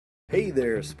Hey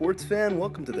there, sports fan.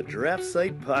 Welcome to the Draft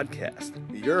Site Podcast,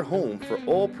 your home for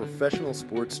all professional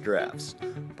sports drafts.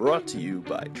 Brought to you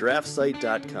by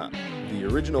DraftSite.com, the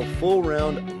original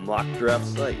full-round mock draft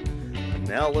site.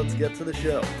 Now let's get to the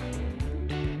show.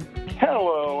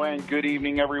 Hello and good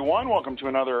evening, everyone. Welcome to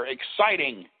another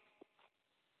exciting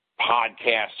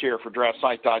podcast here for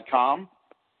DraftSite.com.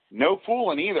 No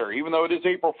fooling either. Even though it is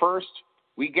April 1st,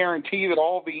 we guarantee that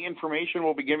all the information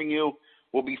we'll be giving you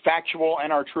will be factual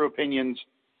and our true opinions.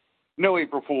 No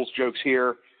April Fool's jokes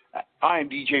here. I am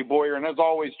DJ Boyer, and as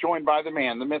always, joined by the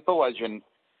man, the myth, the legend,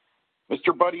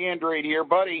 Mr. Buddy Andrade here.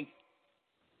 Buddy,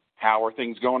 how are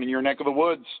things going in your neck of the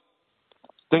woods?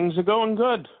 Things are going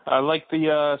good. I like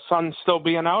the sun still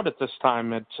being out at this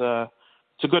time. It's a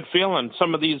good feeling.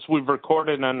 Some of these we've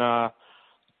recorded in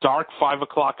dark 5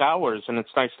 o'clock hours, and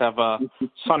it's nice to have a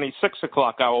sunny 6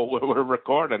 o'clock hour where we're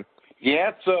recording.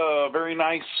 Yeah, it's very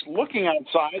nice looking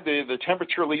outside. The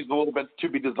temperature leaves a little bit to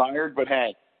be desired, but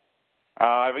hey,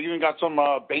 I've even got some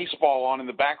baseball on in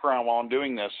the background while I'm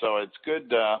doing this, so it's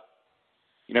good.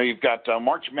 You've got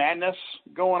March Madness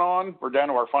going on. We're down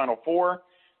to our Final Four.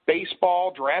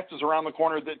 Baseball, draft is around the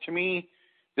corner. To me,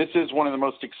 this is one of the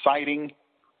most exciting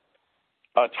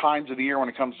times of the year when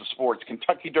it comes to sports.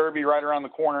 Kentucky Derby right around the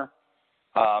corner.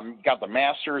 Got the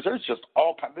Masters. There's just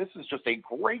this is just a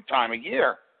great time of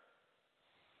year.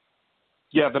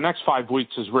 Yeah, the next 5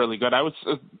 weeks is really good.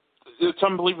 It's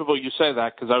unbelievable you say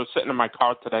that because I was sitting in my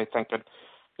car today thinking,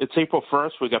 it's April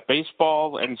 1st. We got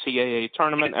baseball, NCAA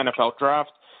tournament, NFL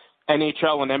draft,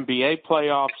 NHL and NBA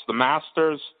playoffs, the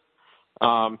Masters.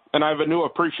 And I have a new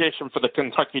appreciation for the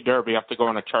Kentucky Derby after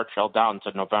going to Churchill Downs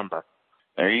in November.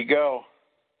 There you go.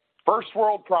 First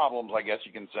world problems, I guess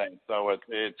you can say. So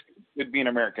it's good being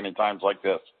American in times like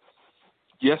this.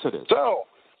 Yes, it is. So,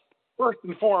 first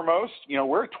and foremost,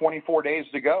 we're at 24 days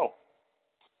to go.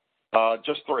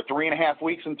 Just 3.5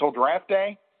 weeks until draft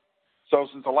day. So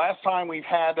since the last time we've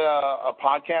had a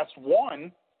podcast,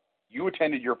 you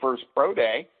attended your first pro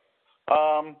day.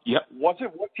 Yep. Was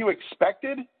it what you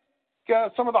expected?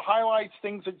 Some of the highlights,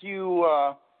 things that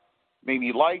you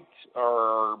maybe liked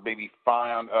or maybe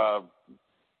found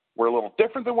were a little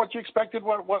different than what you expected?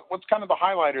 What's kind of the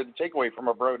highlight or the takeaway from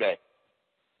a pro day?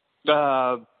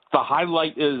 The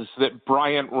highlight is that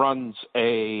Bryant runs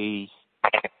a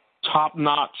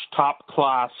top-notch,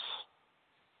 top-class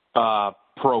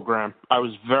program. I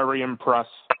was very impressed.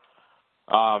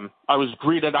 I was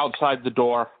greeted outside the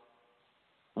door,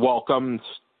 welcomed,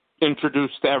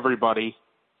 introduced to everybody.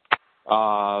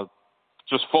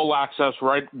 Just full access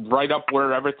right up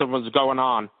where everything was going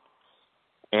on.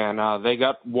 And they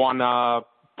got one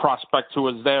prospect who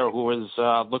was there who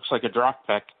looks like a draft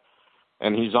pick.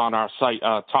 And he's on our site,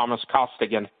 Thomas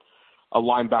Costigan, a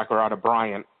linebacker out of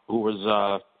Bryant, who was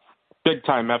a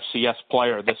big-time FCS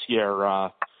player this year,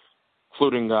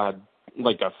 including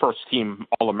like a first-team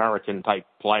All-American type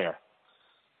player.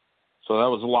 So that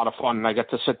was a lot of fun, and I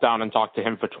got to sit down and talk to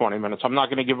him for 20 minutes. I'm not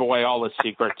going to give away all his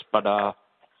secrets, but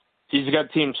he's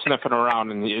got teams sniffing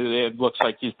around, and it looks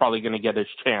like he's probably going to get his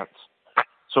chance.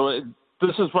 So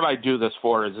this is what I do this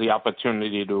for, is the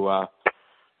opportunity to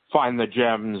find the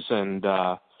gems and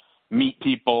meet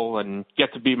people and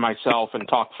get to be myself and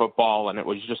talk football. And it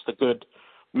was just a good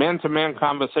man-to-man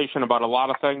conversation about a lot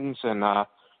of things, and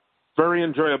very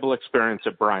enjoyable experience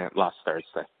at Bryant last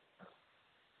Thursday.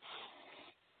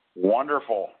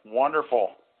 Wonderful,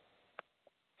 wonderful.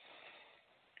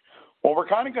 Well, we're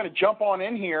kind of going to jump on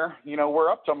in here.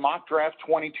 We're up to Mock Draft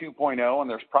 22.0, and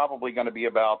there's probably going to be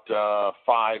about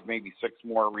 5, maybe 6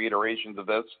 more reiterations of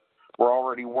this. We're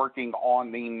already working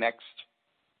on the next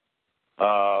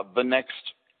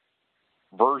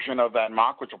version of that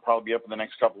mock, which will probably be up in the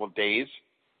next couple of days.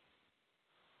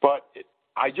 But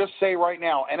I just say right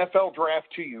now, NFL draft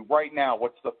to you right now,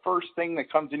 what's the first thing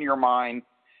that comes into your mind?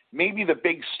 Maybe the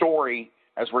big story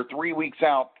as we're 3 weeks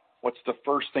out. What's the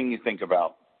first thing you think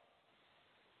about?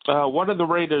 What are the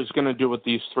Raiders going to do with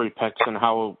these 3 picks and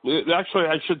how? Actually,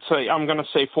 I should say I'm going to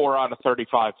say 4 out of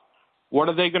 35. What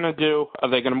are they going to do? Are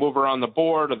they going to move around the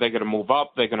board? Are they going to move up?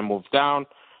 Are they going to move down?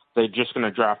 They're just going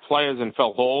to draft players and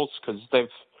fill holes because they've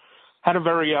had a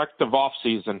very active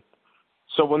offseason.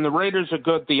 So when the Raiders are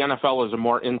good, the NFL is a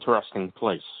more interesting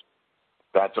place.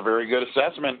 That's a very good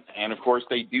assessment. And, of course,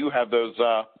 they do have those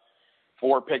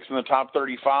 4 picks in the top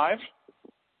 35.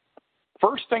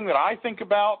 First thing that I think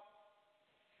about,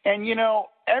 and,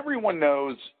 everyone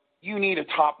knows you need a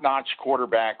top-notch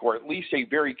quarterback or at least a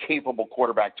very capable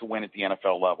quarterback to win at the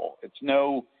NFL level. It's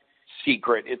no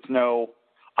secret.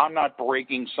 I'm not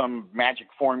breaking some magic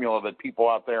formula that people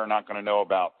out there are not going to know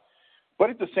about. But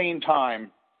at the same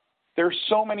time, there's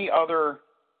so many other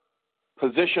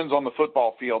positions on the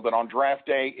football field that on draft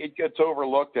day it gets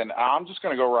overlooked, and I'm just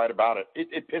going to go right about it.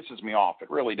 It pisses me off. It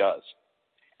really does.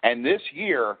 And this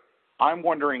year, I'm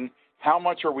wondering how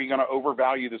much are we going to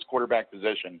overvalue this quarterback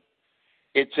position?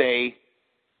 It's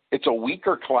a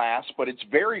weaker class, but it's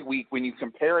very weak when you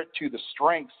compare it to the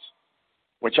strengths,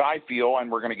 which I feel,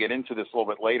 and we're going to get into this a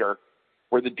little bit later,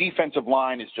 where the defensive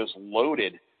line is just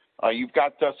loaded. You've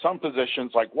got some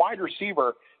positions like wide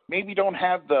receiver maybe don't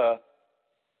have the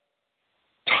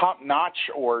top-notch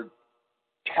or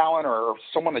talent or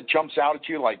someone that jumps out at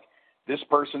you like this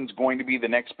person's going to be the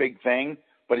next big thing,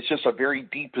 but it's just a very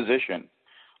deep position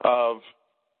of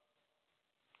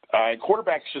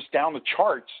quarterbacks just down the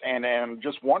charts, and I'm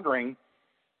just wondering,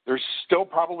 there's still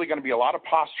probably going to be a lot of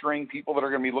posturing people that are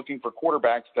going to be looking for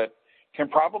quarterbacks that can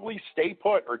probably stay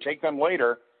put or take them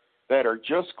later that are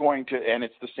just going to, and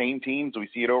it's the same teams, we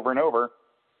see it over and over,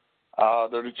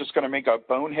 that are just going to make a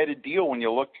boneheaded deal when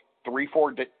you look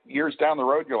 3-4 years down the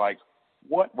road, you're like,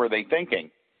 what were they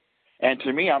thinking? And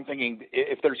to me, I'm thinking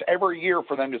if there's ever a year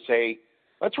for them to say,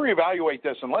 let's reevaluate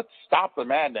this and let's stop the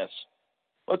madness.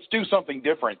 Let's do something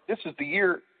different. This is the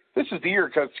year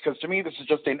because to me, this is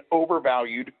just an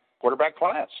overvalued quarterback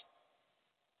class.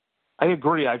 I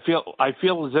agree. I feel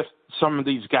as if some of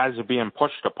these guys are being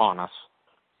pushed upon us.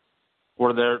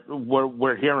 Where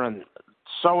we're hearing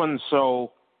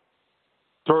so-and-so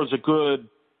throws a good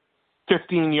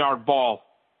 15-yard ball.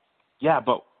 Yeah,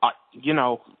 but,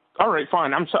 all right,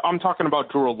 fine. I'm talking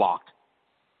about Drew Lock.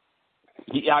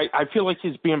 I feel like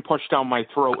he's being pushed down my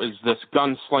throat as this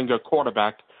gunslinger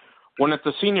quarterback, when at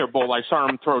the Senior Bowl I saw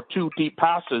him throw 2 deep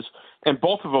passes, and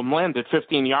both of them landed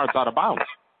 15 yards out of bounds.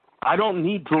 I don't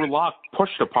need Drew Lock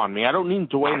pushed upon me. I don't need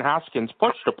Dwayne Haskins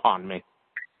pushed upon me.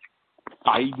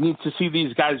 I need to see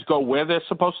these guys go where they're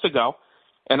supposed to go,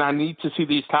 and I need to see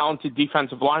these talented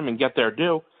defensive linemen get their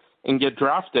due and get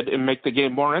drafted and make the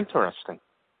game more interesting.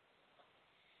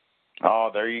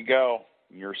 Oh, there you go.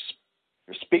 You're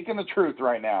speaking the truth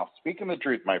right now. Speaking the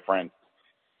truth, my friend.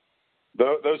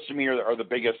 Those to me are the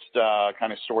biggest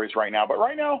kind of stories right now. But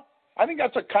right now, I think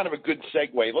that's a kind of a good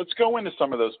segue. Let's go into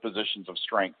some of those positions of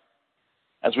strength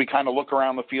as we kind of look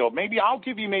around the field. Maybe I'll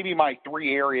give you my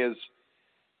 3 areas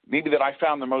maybe that I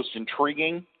found the most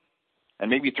intriguing, and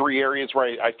maybe 3 areas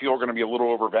where I feel are going to be a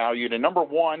little overvalued. And number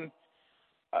 1,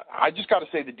 I just got to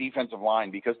say the defensive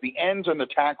line, because the ends and the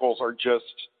tackles are just,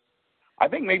 I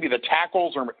think maybe the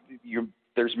tackles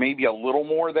there's maybe a little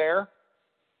more there,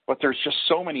 but there's just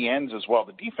so many ends as well.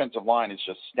 The defensive line is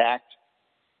just stacked.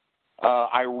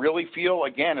 I really feel,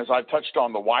 again, as I've touched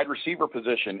on, the wide receiver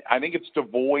position, I think it's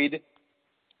devoid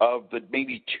of the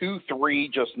maybe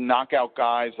 2-3 just knockout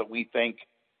guys that we think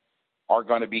are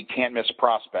going to be can't-miss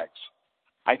prospects.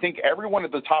 I think everyone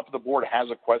at the top of the board has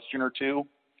a question or two,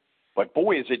 but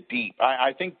boy, is it deep.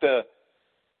 I think the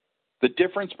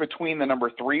difference between the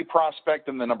number 3 prospect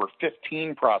and the number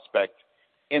 15 prospect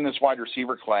in this wide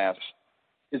receiver class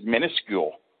is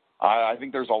minuscule. I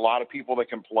think there's a lot of people that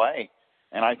can play,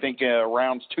 and I think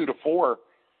rounds 2 to 4,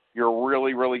 you're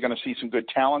really, really going to see some good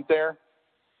talent there.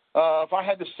 If I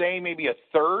had to say maybe a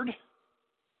third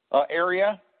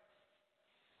area,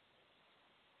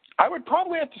 I would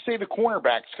probably have to say the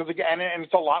cornerbacks, because again, and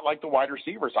it's a lot like the wide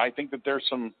receivers. I think that there's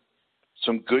some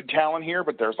good talent here,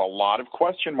 but there's a lot of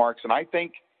question marks, and I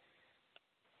think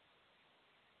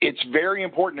it's very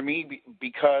important to me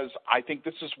because I think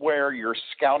this is where your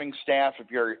scouting staff,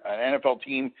 if you're an NFL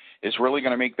team, is really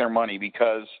going to make their money,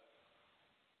 because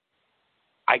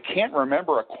I can't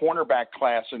remember a cornerback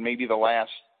class in maybe the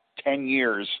last 10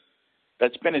 years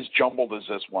that's been as jumbled as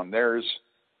this one.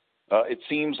 It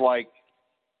seems like,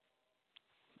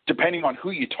 depending on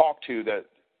who you talk to, that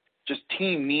just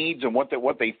team needs and what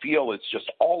they feel, it's just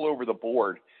all over the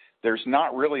board. There's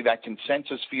not really that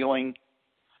consensus feeling,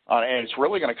 and it's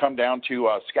really going to come down to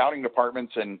scouting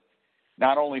departments and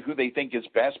not only who they think is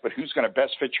best, but who's going to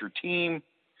best fit your team.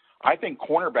 I think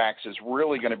cornerbacks is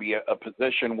really going to be a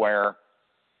position where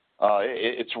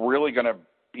it's really going to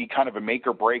be kind of a make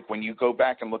or break when you go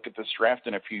back and look at this draft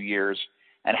in a few years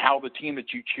and how the team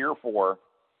that you cheer for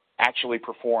actually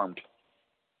performed.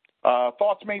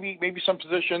 Thoughts, maybe some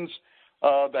positions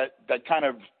that kind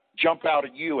of jump out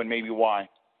at you, and maybe why?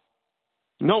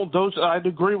 No, I'd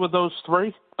agree with those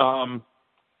 3. I'm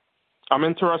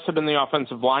interested in the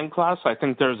offensive line class. I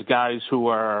think there's guys who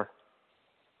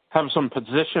have some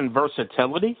position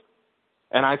versatility,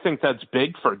 and I think that's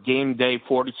big for game day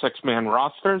 46-man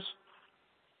rosters.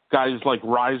 Guys like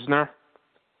Reisner,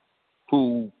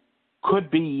 who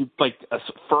could be like a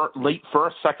late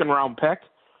first, second-round pick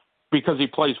because he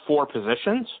plays 4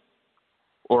 positions,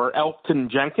 or Elton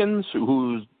Jenkins,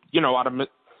 who's out of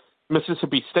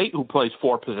Mississippi State, who plays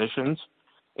 4 positions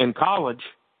in college.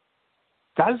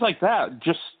 Guys like that,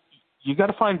 just you got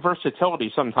to find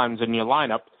versatility sometimes in your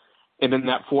lineup and in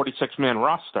that 46-man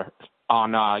roster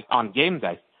on game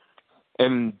day.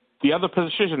 And the other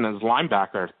position is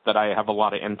linebacker that I have a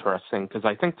lot of interest in because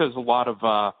I think there's a lot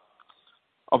of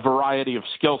a variety of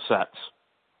skill sets.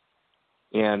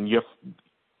 And you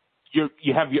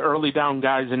have your early down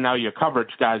guys and now your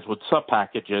coverage guys with sub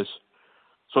packages.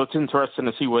 So it's interesting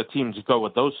to see where teams go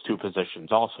with those 2 positions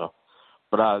also.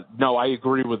 But no, I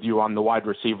agree with you on the wide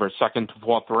receiver, 2nd to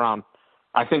 4th round.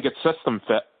 I think it's system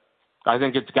fit. I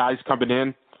think it's guys coming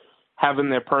in, having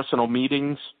their personal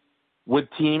meetings with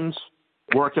teams,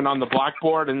 working on the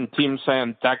blackboard, and teams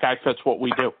saying, that guy fits what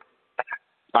we do.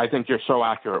 I think you're so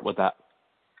accurate with that.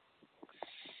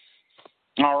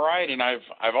 All right, and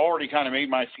I've already kind of made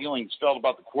my feelings felt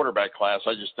about the quarterback class.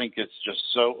 I just think it's just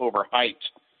so overhyped.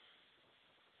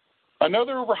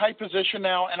 Another overhyped position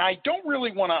now, and I don't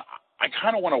really want to – I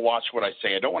kind of want to watch what I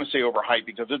say. I don't want to say overhyped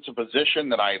because it's a position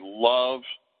that I love.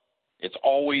 It's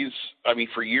always – I mean,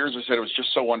 for years I said it was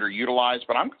just so underutilized,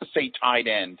 but I'm going to say tight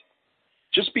end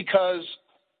just because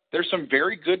there's some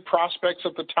very good prospects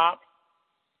at the top,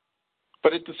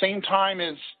 but at the same time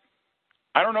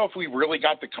I don't know if we really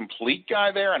got the complete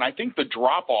guy there, and I think the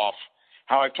drop-off,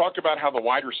 how I've talked about how the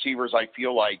wide receivers I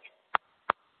feel like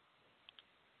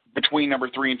between number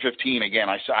 3 and 15, again,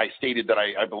 I stated that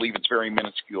I believe it's very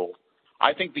minuscule.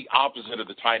 I think the opposite of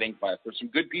the tight end class. There's some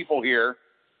good people here.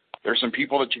 There's some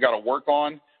people that you got to work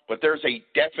on, but there's a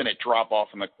definite drop-off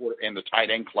in the tight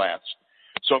end class.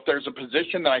 So if there's a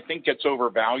position that I think gets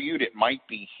overvalued, it might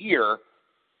be here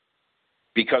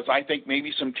because I think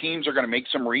maybe some teams are going to make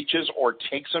some reaches or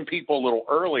take some people a little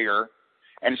earlier.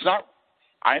 And it's not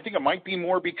 – I think it might be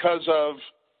more because of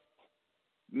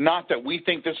not that we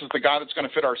think this is the guy that's going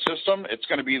to fit our system. It's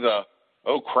going to be the,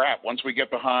 oh, crap, once we get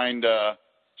behind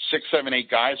 6, 7,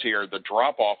 8 guys here, the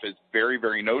drop-off is very,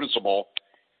 very noticeable,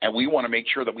 and we want to make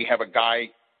sure that we have a guy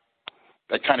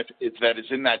that kind of is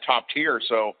in that top tier,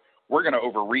 so we're going to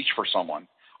overreach for someone.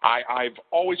 I've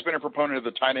always been a proponent of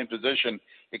the tight end position.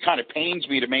 It kind of pains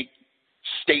me to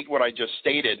state what I just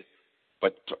stated,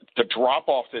 but the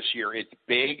drop-off this year, it's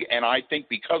big, and I think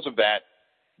because of that,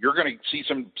 you're going to see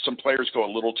some players go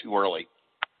a little too early.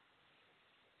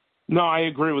 No, I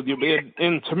agree with you.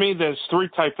 And to me, there's 3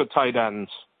 types of tight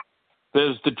ends.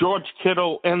 There's the George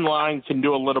Kittle in line, can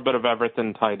do a little bit of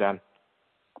everything tight end.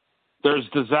 There's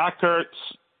the Zach Ertz,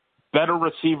 better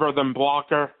receiver than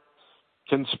blocker,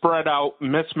 can spread out,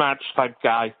 mismatch type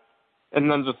guy. And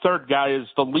then the third guy is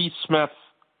the Lee Smith,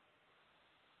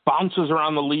 bounces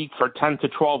around the league for 10 to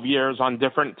 12 years on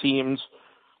different teams,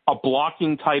 a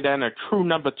blocking tight end, a true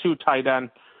number 2 tight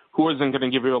end who isn't going to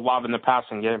give you a lot in the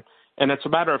passing game. And it's a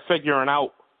matter of figuring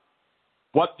out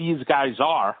what these guys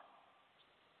are,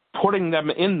 putting them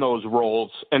in those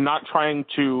roles, and not trying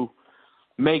to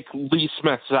make Lee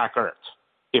Smith Zach Ertz,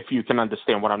 if you can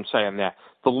understand what I'm saying there.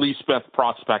 The Lee Smith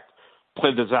prospect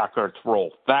play the Zach Ertz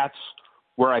role. That's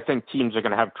where I think teams are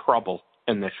going to have trouble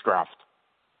in this draft.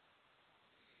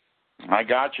 I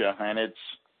gotcha, and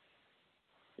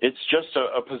it's just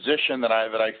a position that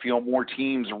I feel more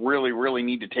teams really, really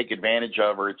need to take advantage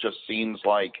of, or it just seems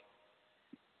like,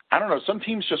 I don't know, some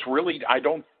teams just really, I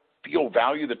don't feel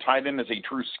value the tight end as a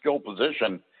true skill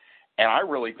position, and I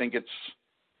really think it's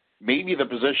maybe the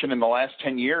position in the last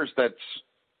 10 years that's,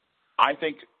 I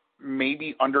think,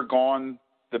 maybe undergone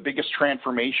the biggest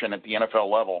transformation at the NFL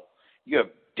level. You have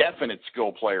definite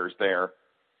skill players there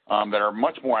that are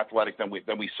much more athletic than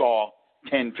we saw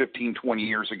 10, 15, 20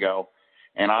 years ago.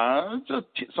 And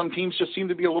some teams just seem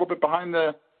to be a little bit behind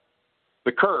the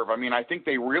curve. I mean, I think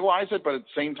they realize it, but at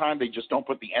the same time, they just don't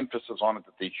put the emphasis on it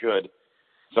that they should.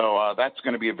 So that's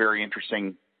going to be a very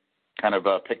interesting kind of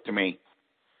pick to me.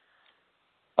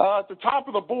 At the top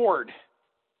of the board,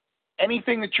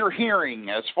 anything that you're hearing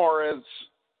as far as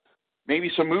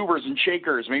maybe some movers and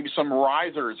shakers, maybe some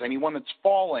risers, anyone that's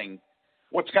falling,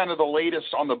 what's kind of the latest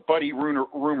on the Buddy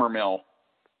rumor mill?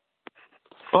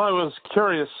 Well, I was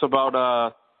curious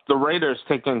about the Raiders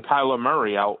taking Kyler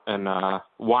Murray out and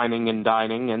whining and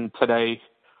dining, and today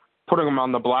putting him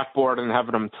on the blackboard and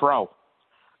having him throw.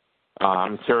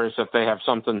 I'm curious if they have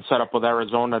something set up with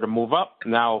Arizona to move up.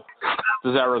 Now,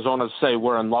 does Arizona say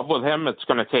we're in love with him? It's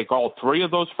going to take all 3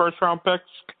 of those first-round picks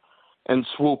and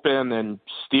swoop in and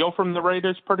steal from the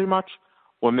Raiders pretty much?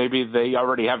 Or maybe they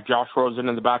already have Josh Rosen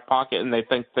in the back pocket and they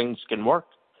think things can work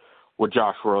with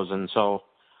Josh Rosen. So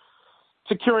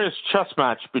it's a curious chess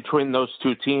match between those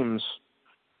 2 teams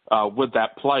with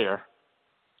that player.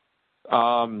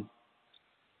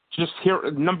 just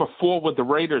here, number 4 with the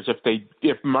Raiders,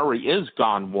 if Murray is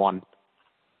gone 1.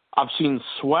 I've seen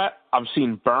Sweat. I've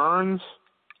seen Burns.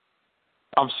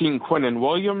 I've seen Quinnen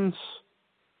Williams.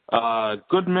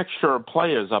 Good mixture of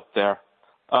players up there.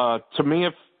 To me,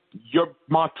 if your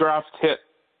mock draft hit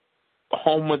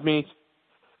home with me,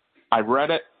 I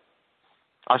read it.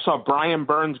 I saw Brian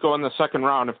Burns go in the second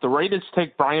round. If the Raiders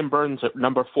take Brian Burns at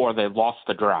number 4, they lost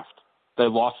the draft. They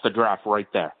lost the draft right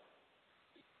there.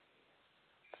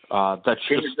 That's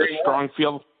just a strong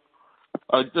feel.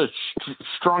 The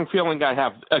strong feeling I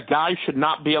have. A guy should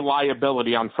not be a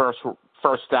liability on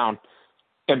first down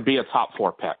and be a top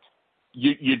 4 pick.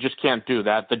 You just can't do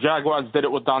that. The Jaguars did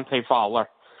it with Dante Fowler,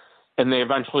 and they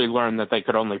eventually learned that they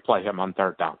could only play him on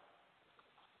third down.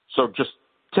 So just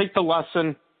take the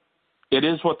lesson. It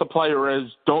is what the player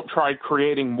is. Don't try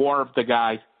creating more of the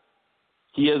guy.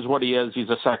 He is what he is. He's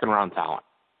a second-round talent.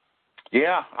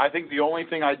 Yeah, I think the only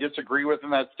thing I disagree with in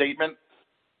that statement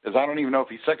is I don't even know if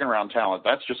he's second-round talent.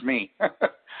 That's just me.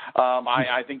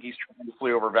 I think he's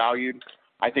tremendously overvalued.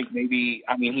 I think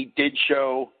he did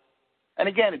show, and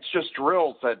again, it's just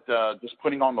drills that just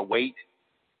putting on the weight,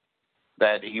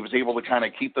 that he was able to kind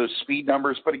of keep those speed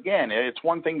numbers. But again, it's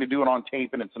one thing to do it on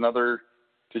tape, and it's another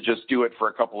to just do it for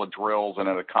a couple of drills and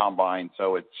at a combine.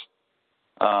 So it's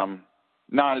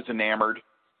not as enamored.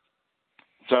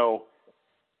 So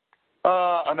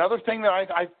another thing that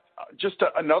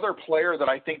another player that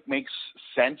I think makes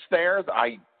sense there that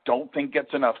I don't think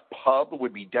gets enough pub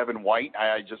would be Devin White.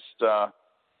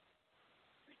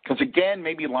 Because again,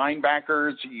 maybe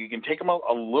linebackers, you can take them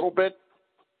a little bit,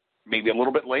 maybe a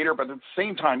little bit later, but at the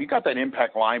same time, you got that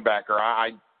impact linebacker.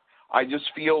 I just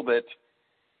feel that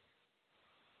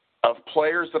of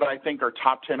players that I think are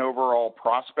top 10 overall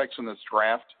prospects in this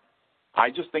draft, I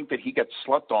just think that he gets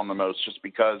slept on the most just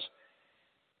because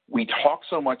we talk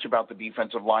so much about the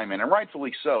defensive linemen, and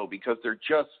rightfully so, because there are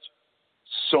just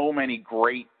so many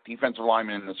great defensive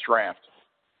linemen in this draft.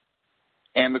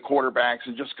 And the quarterbacks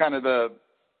and just kind of the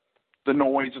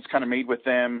noise that's kind of made with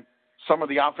them, some of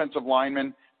the offensive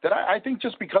linemen, that I think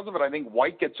just because of it, I think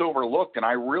White gets overlooked. And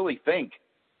I really think,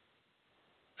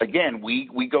 again,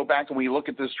 we go back and we look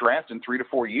at this draft in 3 to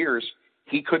 4 years,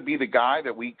 he could be the guy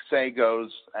that we say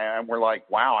goes, and we're like,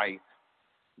 wow,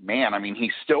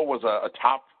 he still was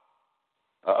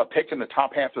a pick in the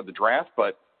top half of the draft,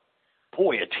 but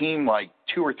boy, a team like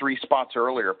 2 or 3 spots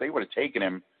earlier, if they would have taken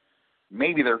him,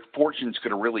 maybe their fortunes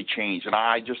could have really changed. And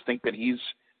I just think that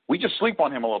we just sleep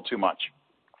on him a little too much.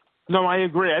 No, I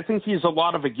agree. I think he's a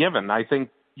lot of a given. I think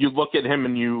you look at him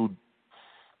and you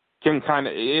can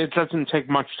it doesn't take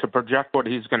much to project what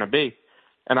he's going to be.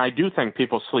 And I do think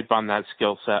people sleep on that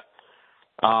skill set.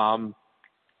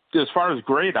 As far as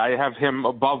grade, I have him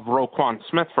above Roquan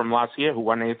Smith from last year, who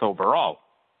went 8th overall.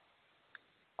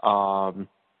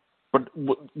 But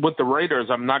with the Raiders,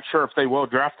 I'm not sure if they will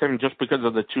draft him just because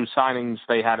of the 2 signings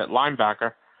they had at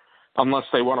linebacker, unless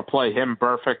they want to play him,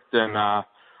 Perfect, and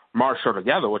Marshall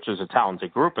together, which is a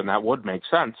talented group, and that would make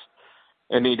sense.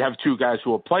 And he'd have 2 guys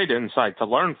who have played inside to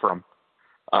learn from,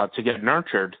 to get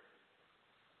nurtured.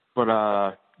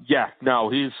 But,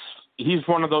 he's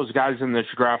one of those guys in this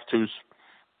draft who's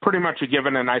pretty much a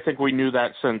given, and I think we knew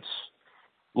that since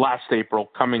last April,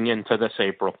 coming into this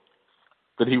April,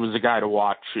 that he was a guy to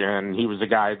watch, and he was a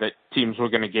guy that teams were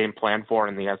going to game plan for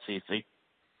in the SEC.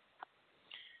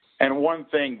 And one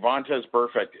thing, Vontaze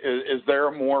Burfict, is there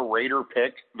a more Raider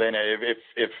pick than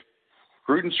if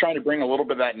Gruden's trying to bring a little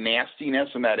bit of that nastiness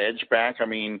and that edge back?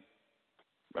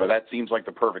 That seems like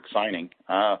the perfect signing.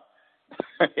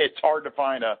 It's hard to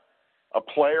find a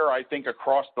player, I think,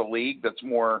 across the league that's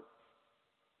more,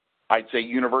 I'd say,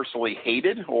 universally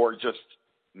hated or just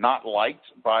not liked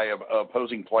by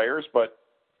opposing players. But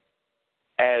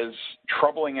as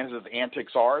troubling as his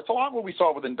antics are, it's a lot what we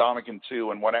saw with Ndamukong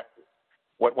too, and what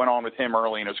went on with him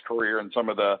early in his career and some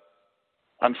of the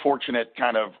unfortunate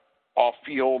kind of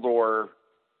off-field or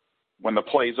when the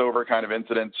play's over kind of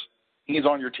incidents. He's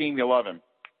on your team, you love him.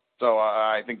 So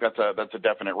I think that's a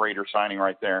definite Raider signing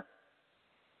right there.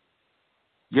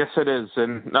 Yes, it is.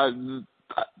 And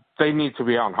they need to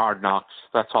be on Hard Knocks.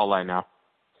 That's all I know.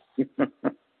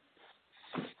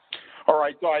 All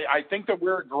right. So I think that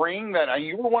we're agreeing that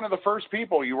you were one of the first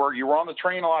people. You were on the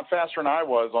train a lot faster than I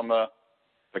was on the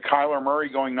Kyler Murray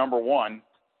going number 1.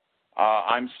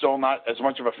 I'm still not as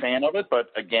much of a fan of it,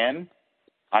 but again,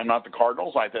 I'm not the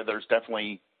Cardinals. I think there's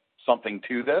definitely something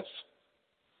to this.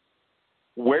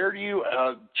 Where do you,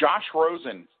 Josh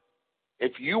Rosen,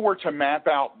 if you were to map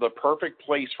out the perfect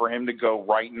place for him to go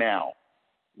right now,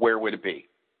 where would it be?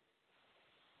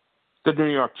 The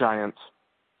New York Giants.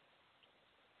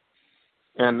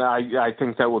 And I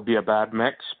think that would be a bad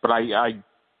mix. But I'm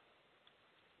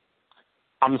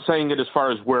saying it as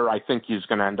far as where I think he's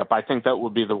going to end up. I think that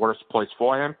would be the worst place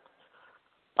for him.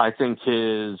 I think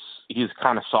he's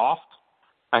kind of soft.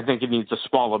 I think he needs a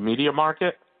smaller media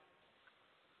market.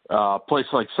 A place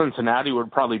like Cincinnati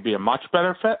would probably be a much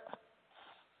better fit.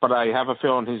 But I have a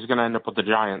feeling he's going to end up with the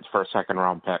Giants for a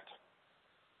second-round pick.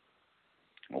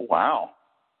 Wow.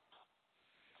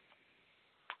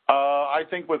 I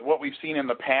think with what we've seen in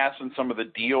the past and some of the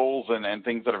deals and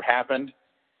things that have happened,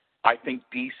 I think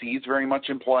D.C. is very much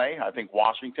in play. I think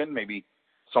Washington, maybe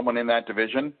someone in that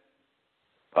division,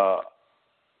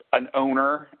 an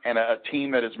owner and a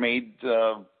team that has made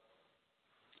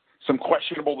some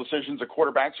questionable decisions at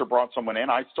quarterbacks or brought someone in.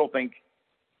 I still think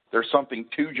there's something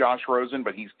to Josh Rosen,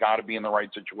 but he's got to be in the right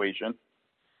situation.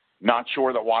 Not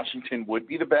sure that Washington would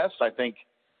be the best. I think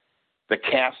the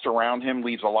cast around him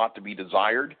leaves a lot to be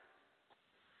desired.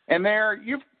 And there,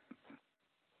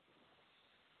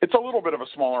 it's a little bit of a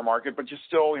smaller market, but you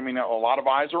still, a lot of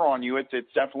eyes are on you. It's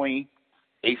definitely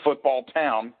a football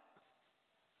town.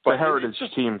 But the heritage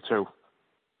team, too.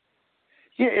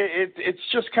 Yeah, it's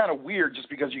just kind of weird just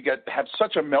because you have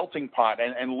such a melting pot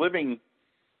and living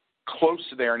close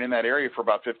to there and in that area for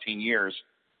about 15 years.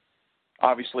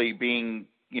 Obviously being,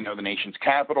 the nation's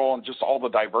capital and just all the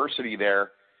diversity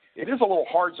there, it is a little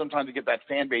hard sometimes to get that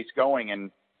fan base going,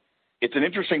 and it's an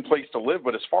interesting place to live.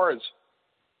 But as far as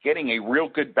getting a real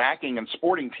good backing and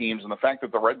sporting teams, and the fact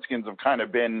that the Redskins have kind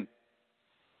of been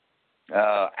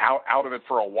out of it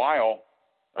for a while,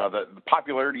 the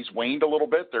popularity's waned a little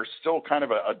bit. There's still kind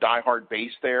of a diehard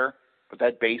base there, but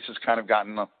that base has kind of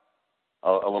gotten a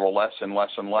little less and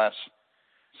less and less.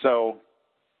 So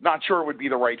not sure it would be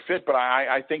the right fit, but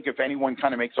I think if anyone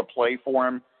kind of makes a play for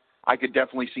him, I could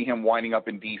definitely see him winding up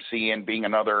in D.C. and being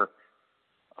another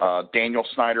Daniel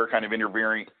Snyder kind of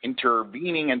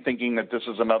intervening and thinking that this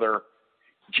is another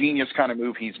genius kind of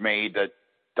move he's made that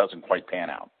doesn't quite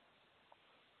pan out.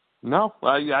 No,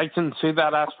 I can see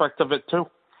that aspect of it too.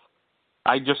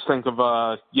 I just think of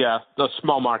the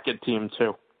small market team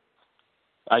too.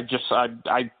 I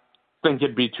think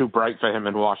it'd be too bright for him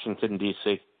in Washington,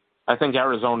 D.C. I think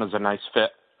Arizona's a nice fit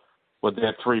with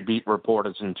their 3 beat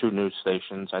reporters and 2 news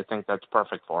stations. I think that's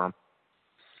perfect for him.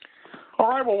 All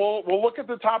right, well, we'll look at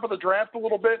the top of the draft a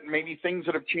little bit, and maybe things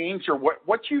that have changed, or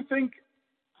what you think.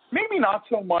 Maybe not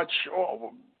so much.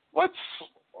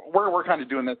 We're kind of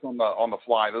doing this on the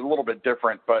fly. It's a little bit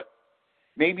different, but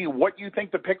maybe what you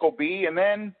think the pick will be, and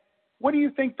then what do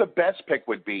you think the best pick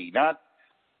would be? Not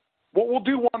we'll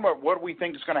do one, but what do we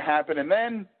think is going to happen, and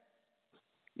then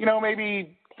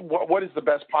maybe what is the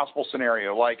best possible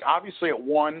scenario? Like obviously at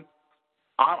 1,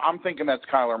 I'm thinking that's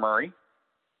Kyler Murray.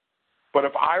 But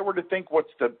if I were to think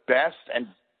what's the best and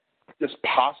this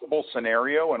possible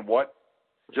scenario and what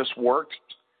just works,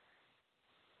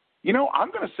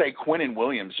 I'm going to say Quinnen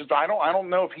Williams. Just I don't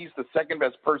know if he's the second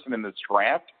best person in this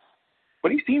draft,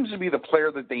 but he seems to be the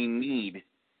player that they need.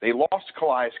 They lost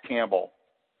Calais Campbell.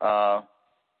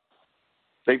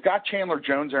 They've got Chandler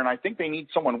Jones there, and I think they need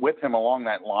someone with him along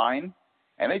that line.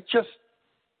 And it's just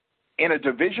in a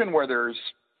division where there's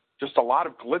just a lot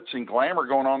of glitz and glamour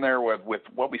going on there with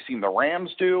what we've seen the Rams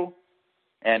do.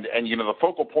 And the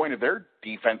focal point of their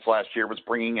defense last year was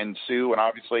bringing in Sue and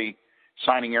obviously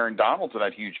signing Aaron Donald to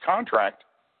that huge contract.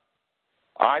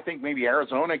 I think maybe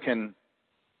Arizona can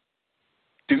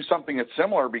do something that's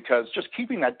similar, because just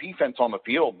keeping that defense on the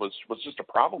field was just a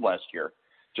problem last year.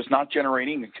 Just not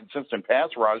generating a consistent pass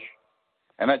rush.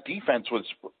 And that defense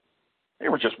they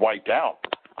were just wiped out.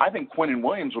 I think Quinnen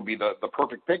Williams would be the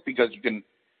perfect pick, because you can,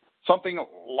 something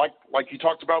like you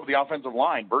talked about with the offensive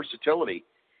line, versatility.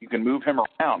 You can move him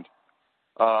around.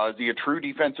 Is he a true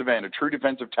defensive end, a true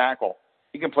defensive tackle?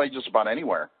 He can play just about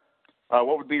anywhere.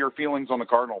 What would be your feelings on the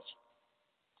Cardinals?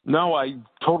 No, I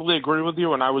totally agree with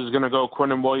you, and I was going to go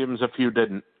Quinnen Williams if you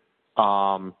didn't.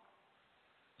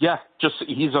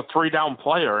 He's a 3-down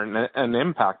player and an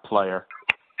impact player,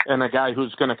 and a guy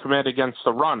who's going to commit against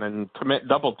the run and commit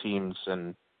double teams.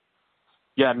 And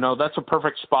that's a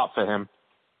perfect spot for him.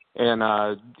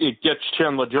 And it gets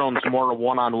Chandler Jones more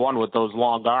one-on-one with those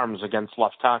long arms against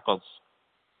left tackles.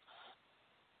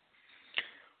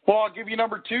 Well, I'll give you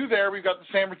number 2 there. We've got the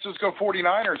San Francisco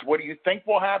 49ers. What do you think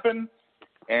will happen,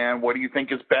 and what do you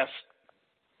think is best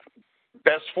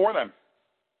for them?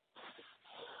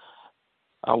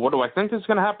 What do I think is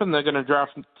going to happen? They're going to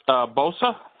draft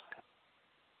Bosa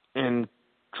and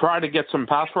try to get some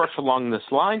pass rush along this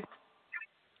line.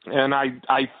 And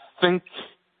I think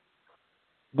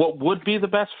what would be the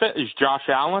best fit is Josh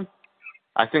Allen.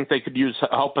 I think they could use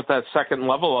help at that second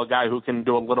level, a guy who can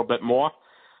do a little bit more.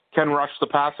 can rush the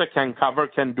passer, can cover,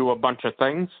 can do a bunch of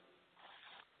things.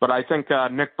 But I think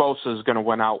Nick Bosa is going to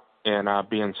win out and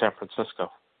be in San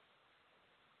Francisco.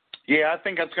 Yeah, I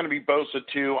think that's going to be Bosa,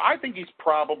 too. I think he's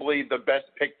probably the best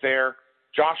pick there.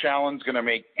 Josh Allen's going to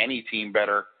make any team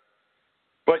better.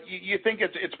 But you think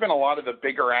it's been a lot of the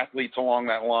bigger athletes along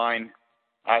that line.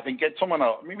 I think get someone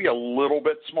maybe a little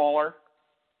bit smaller,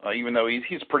 even though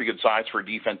he's pretty good size for a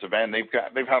defensive end.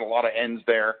 They've had a lot of ends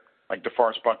there, like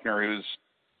DeForest Buckner, who's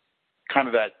kind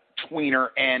of that tweener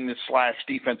end /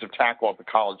 defensive tackle at the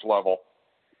college level.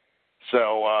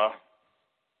 So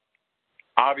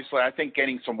obviously, I think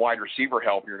getting some wide receiver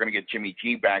help, you're going to get Jimmy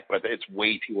G back, but it's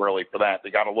way too early for that.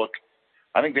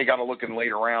 I think they got to look in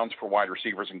later rounds for wide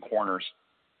receivers and corners.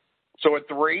 So at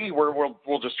 3,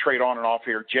 we'll just trade on and off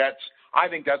here. Jets, I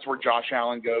think that's where Josh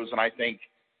Allen goes, and I think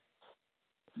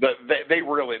that they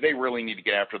really need to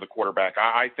get after the quarterback.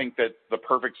 I think that the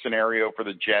perfect scenario for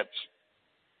the Jets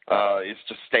is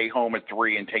to stay home at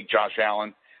 3 and take Josh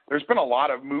Allen. There's been a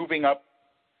lot of moving up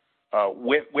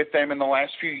with them in the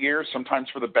last few years, sometimes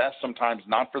for the best, sometimes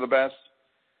not for the best.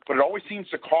 But it always seems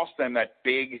to cost them that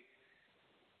big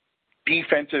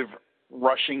defensive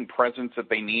rushing presence that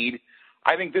they need.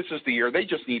 I think this is the year. They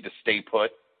just need to stay put.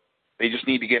 They just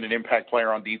need to get an impact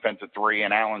player on defense at 3,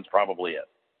 and Allen's probably it.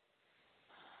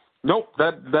 Nope,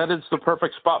 that is the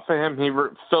perfect spot for him. He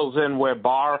fills in where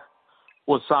Barr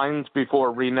was signed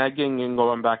before reneging and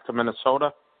going back to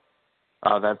Minnesota.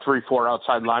 That 3-4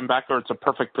 outside linebacker, it's a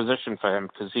perfect position for him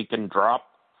because he can drop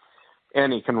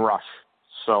and he can rush.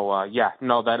 So,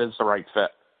 that is the right fit.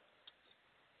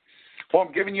 Well,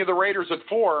 I'm giving you the Raiders at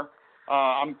 4.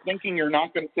 I'm thinking you're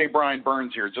not going to say Brian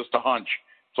Burns here, just a hunch.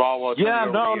 So I'll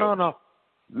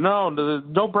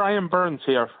no Brian Burns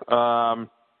here.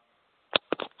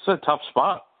 It's a tough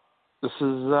spot. This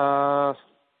is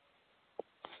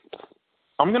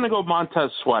I'm going to go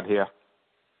Montez Sweat here.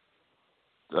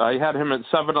 I had him at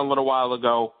 7 a little while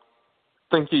ago.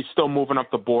 Think he's still moving up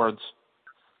the boards.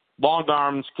 Long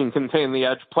arms, can contain the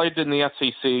edge. Played in the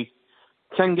SEC.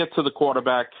 Can get to the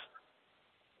quarterback.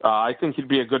 I think he'd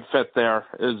be a good fit there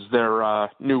as their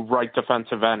new right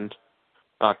defensive end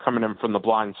coming in from the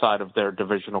blind side of their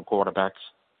divisional quarterbacks.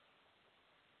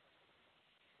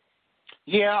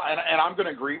 Yeah, and I'm going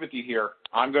to agree with you here.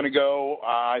 I'm going to go,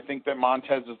 I think that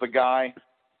Montez is the guy.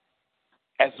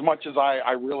 As much as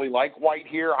I really like White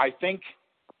here, I think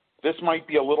this might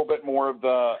be a little bit more of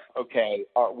the,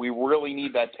 we really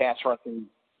need that pass rushing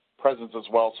presence as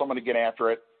well. So I'm going to get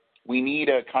after it. We need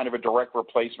a kind of a direct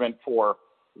replacement for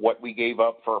what we gave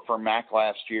up for Mac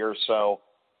last year. So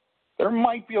there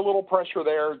might be a little pressure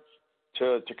there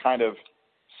to kind of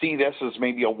see this as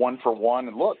maybe a 1-for-1.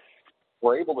 And look,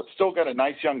 we're able to still get a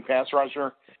nice young pass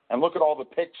rusher. And look at all the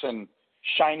picks and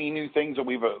shiny new things that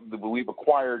we've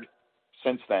acquired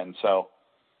since then. So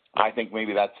I think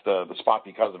maybe that's the spot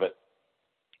because of it.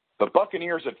 The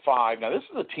Buccaneers at 5. Now, this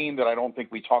is a team that I don't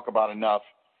think we talk about enough.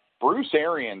 Bruce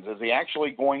Arians, is he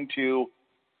actually going to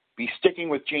be sticking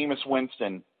with Jameis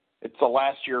Winston? It's the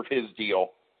last year of his deal.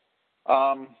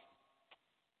 Right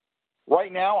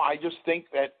now, I just think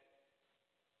that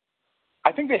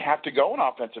they have to go an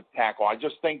offensive tackle. I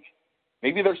just think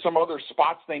maybe there's some other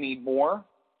spots they need more.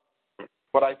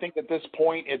 But I think at this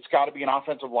point, it's got to be an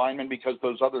offensive lineman because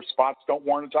those other spots don't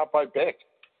warrant a top 5 pick.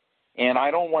 And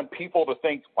I don't want people to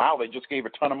think, wow, they just gave a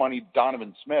ton of money to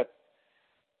Donovan Smith.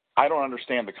 I don't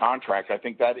understand the contract. I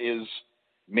think that is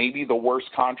maybe the worst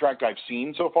contract I've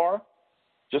seen so far.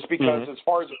 Just because as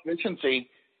far as efficiency,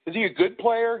 is he a good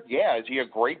player? Yeah. Is he a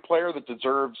great player that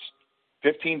deserves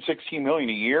 $15, $16 million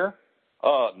a year?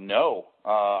 No.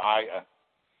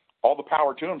 All the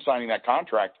power to him signing that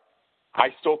contract. I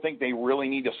still think they really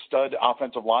need a stud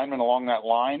offensive lineman along that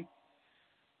line.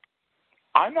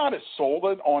 I'm not as sold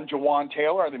on Jawan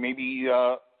Taylor. Maybe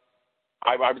I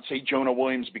would say Jonah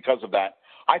Williams because of that.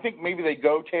 I think maybe they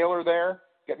go Taylor there,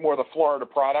 get more of the Florida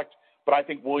product, but I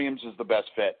think Williams is the best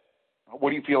fit. What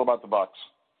do you feel about the Bucs?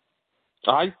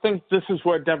 I think this is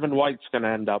where Devin White's going to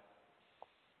end up.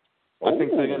 I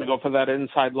think they're going to go for that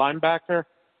inside linebacker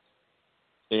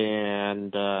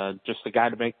and just a guy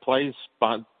to make plays.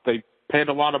 But they paid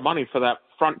a lot of money for that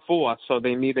front 4, so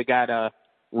they need a guy to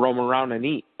roam around and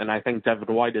eat, and I think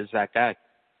Devin White is that guy.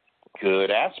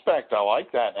 Good aspect. I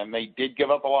like that. And they did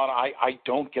give up a lot. I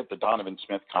don't get the Donovan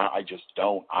Smith. I just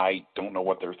don't. I don't know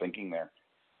what they're thinking there.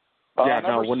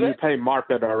 When you pay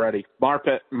Marpet already.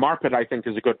 Marpet, I think,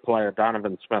 is a good player.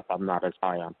 Donovan Smith, I'm not as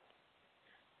high on.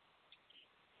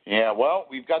 Yeah, well,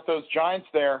 we've got those Giants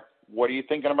there. What are you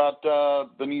thinking about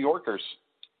the New Yorkers?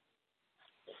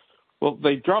 Well,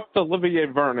 they dropped Olivier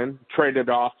Vernon, traded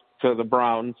off to the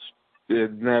Browns.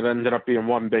 that ended up being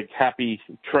one big happy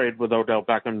trade with Odell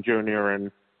Beckham Jr.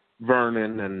 and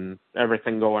Vernon and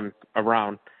everything going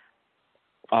around.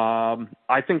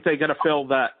 I think they got to fill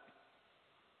that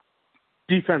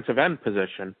defensive end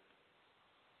position.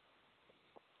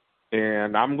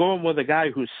 And I'm going with a guy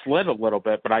who slid a little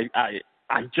bit, but I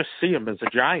just see him as a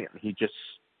giant. He just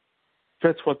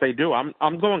fits what they do.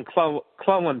 I'm going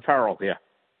Clelin Ferrell here.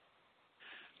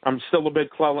 I'm still a big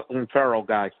Clelin Ferrell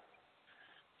guy.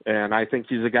 And I think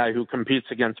he's a guy who competes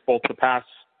against both the pass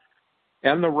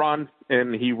and the run,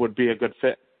 and he would be a good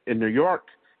fit in New York.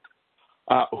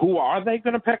 Who are they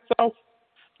going to pick, though?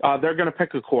 They're going to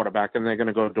pick a quarterback, and they're going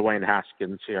to go Dwayne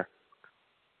Haskins here.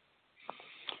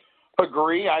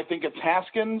 Agree. I think it's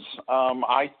Haskins.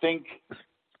 I think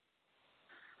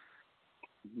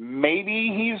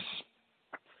maybe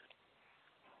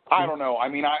I don't know. I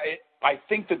mean, I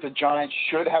think that the Giants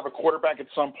should have a quarterback at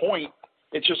some point.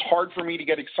 It's just hard for me to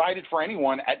get excited for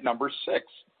anyone at number 6.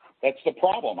 That's the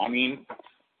problem. I mean,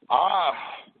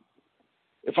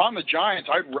 if I'm the Giants,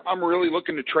 I'm really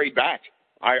looking to trade back.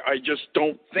 I just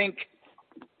don't think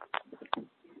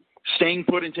staying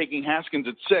put and taking Haskins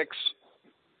at 6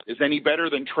 is any better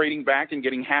than trading back and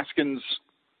getting Haskins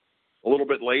a little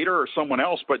bit later or someone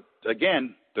else. But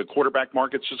again, the quarterback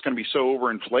market's just going to be so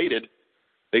overinflated.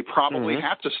 They probably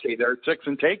have to stay there at 6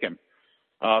 and take him.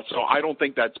 So I don't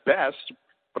think that's best,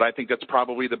 but I think that's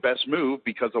probably the best move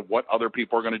because of what other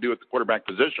people are going to do at the quarterback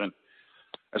position.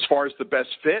 As far as the best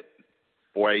fit,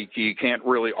 boy, you can't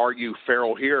really argue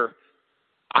Ferrell here.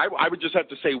 I would just have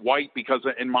to say White because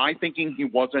in my thinking, he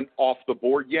wasn't off the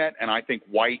board yet, and I think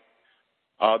White,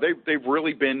 they've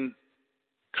really been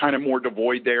kind of more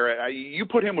devoid there. You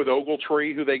put him with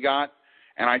Ogletree, who they got,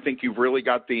 and I think you've really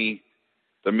got the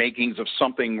makings of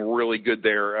something really good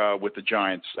there with the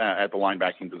Giants at the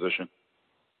linebacking position.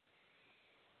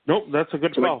 Nope, that's a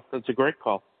good call. That's a great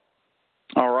call.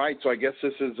 All right, so I guess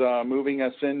this is moving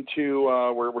us into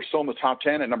we're still in the top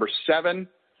 10 at number 7.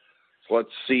 So let's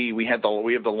see. We have the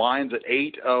Lions at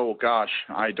 8. Oh gosh,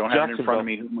 I don't have it in front of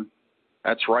me.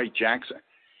 That's right, Jackson.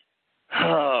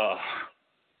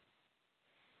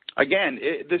 Again,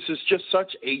 this is just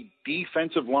such a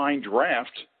defensive line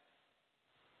draft.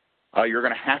 You're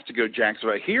going to have to go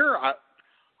Jacksonville. Here,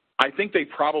 I think they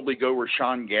probably go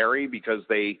Rashawn Gary because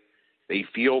they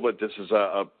feel that this is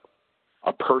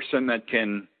a person that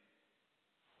can,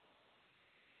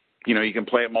 you can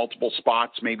play at multiple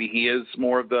spots. Maybe he is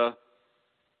more of the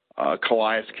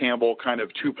Calais Campbell kind of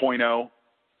 2.0.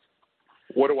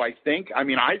 What do I think? I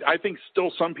mean, I think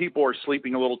still some people are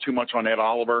sleeping a little too much on Ed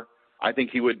Oliver. I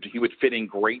think he would fit in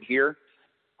great here.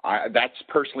 That's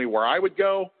personally where I would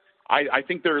go. I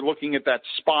think they're looking at that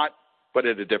spot, but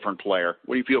at a different player.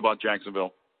 What do you feel about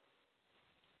Jacksonville?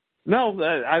 No,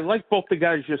 I like both the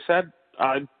guys you said.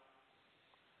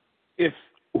 If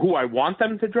who I want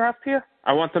them to draft here,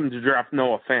 I want them to draft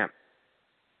Noah Fant.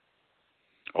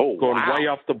 Oh, going way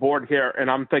off the board here, and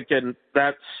I'm thinking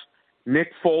that's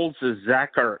Nick Foles is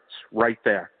Zach Ertz right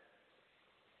there.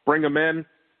 Bring him in.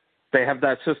 They have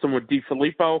that system with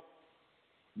DeFilippo.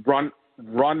 Run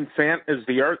Fant as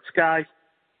the Ertz guy,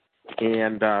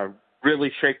 and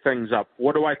really shake things up.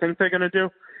 What do I think they're going to do?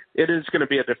 It is going to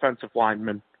be a defensive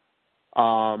lineman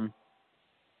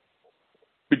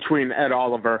between Ed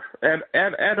Oliver.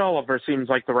 Ed Oliver seems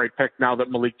like the right pick now that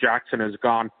Malik Jackson is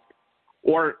gone.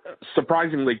 Or,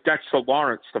 surprisingly, Dexter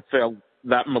Lawrence to fill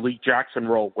that Malik Jackson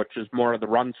role, which is more of the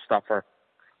run stuffer.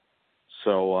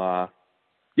 So,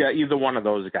 yeah, either one of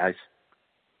those guys.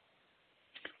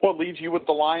 What leaves you with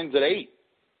the Lions at 8?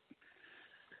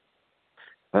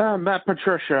 Matt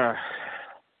Patricia.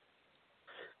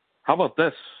 How about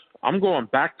this? I'm going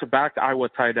back-to-back Iowa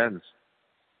tight ends.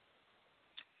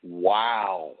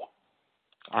 Wow.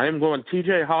 I am going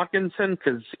T.J. Hawkinson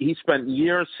because he spent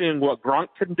years seeing what Gronk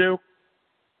can do.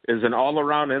 Is an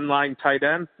all-around inline tight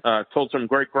end. Told some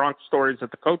great Gronk stories at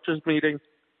the coaches meeting.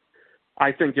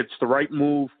 I think it's the right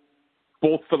move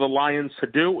both for the Lions to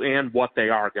do and what they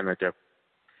are going to do.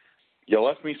 You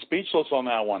left me speechless on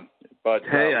that one. But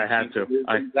hey, I had to.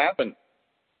 Things happen.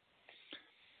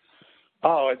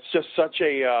 Oh, it's just such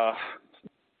a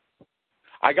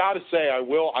I got to say, I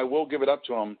will give it up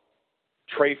to him.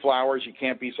 Trey Flowers, you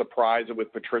can't be surprised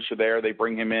with Patricia there. They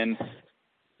bring him in.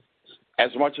 As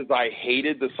much as I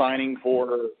hated the signing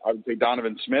for, I would say,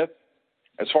 Donovan Smith,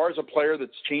 as far as a player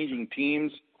that's changing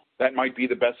teams, that might be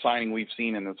the best signing we've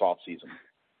seen in this offseason.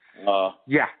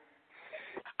 Yeah.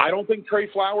 I don't think Trey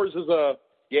Flowers is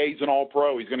he's an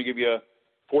all-pro. He's going to give you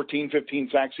 14, 15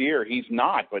 sacks a year. He's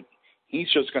not, but he's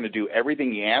just going to do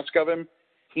everything you ask of him.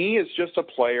 He is just a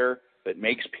player that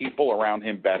makes people around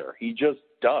him better. He just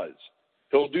does.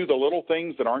 He'll do the little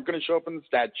things that aren't going to show up in the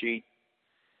stat sheet,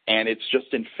 and it's just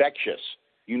infectious.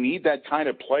 You need that kind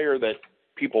of player that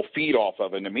people feed off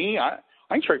of. And to me, I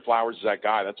think Trey Flowers is that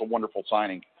guy. That's a wonderful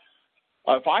signing.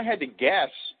 If I had to guess,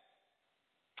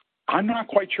 I'm not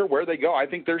quite sure where they go. I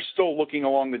think they're still looking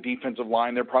along the defensive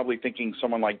line. They're probably thinking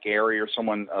someone like Gary or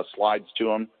someone slides to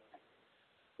them.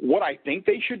 What I think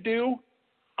they should do,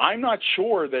 I'm not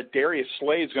sure that Darius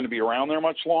Slay is going to be around there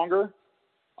much longer.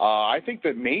 I think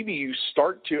that maybe you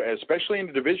start to, especially in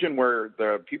a division where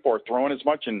the people are throwing as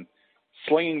much and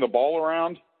slinging the ball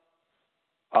around,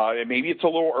 maybe it's a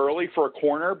little early for a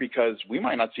corner because we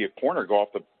might not see a corner go off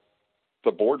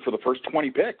the board for the first 20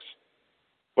 picks.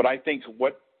 But I think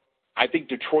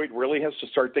Detroit really has to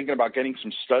start thinking about getting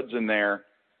some studs in there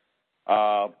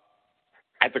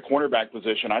at the cornerback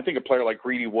position. I think a player like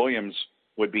Greedy Williams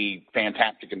would be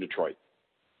fantastic in Detroit.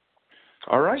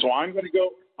 All right. So I'm going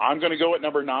to go at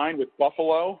number 9 with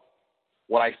Buffalo.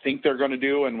 What I think they're going to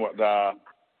do, and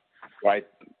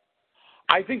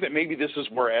I think that maybe this is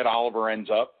where Ed Oliver ends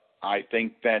up. I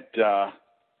think that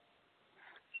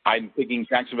I'm thinking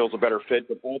Jacksonville's a better fit,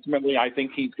 but ultimately I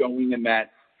think he's going in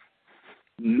that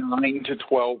 9 to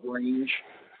 12 range.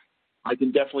 I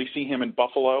can definitely see him in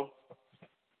Buffalo.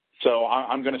 So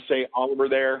I'm going to say Oliver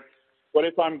there. But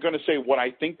if I'm going to say what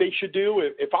I think they should do,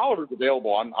 if Oliver's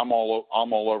available, I'm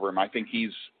all over him. I think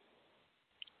he's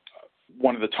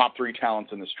one of the top 3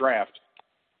 talents in this draft.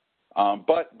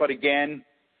 But again,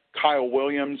 Kyle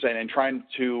Williams and trying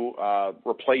to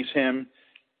replace him,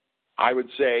 I would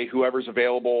say whoever's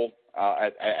available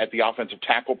at the offensive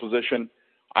tackle position,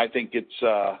 I think it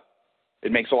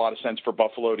makes a lot of sense for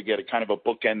Buffalo to get a kind of a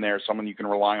bookend there, someone you can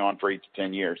rely on for 8 to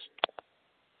 10 years.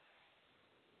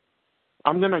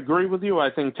 I'm going to agree with you.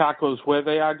 I think tackle is where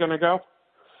they are going to go.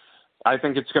 I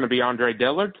think it's going to be Andre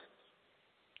Dillard.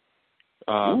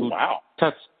 Wow.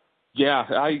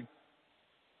 I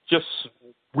just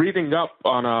reading up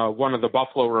on one of the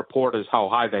Buffalo reporters how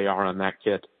high they are on that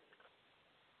kid.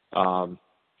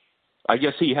 I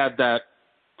guess he had the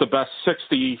best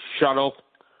 60 shuttle,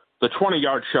 the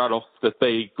 20-yard shuttle that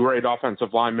they grade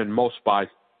offensive linemen most by,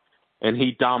 and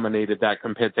he dominated that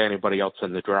compared to anybody else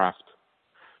in the draft.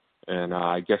 And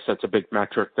I guess that's a big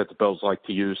metric that the Bills like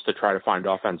to use to try to find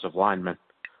offensive linemen.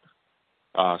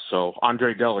 So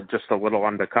Andre Dillard just a little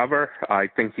undercover. I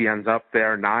think he ends up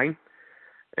there 9.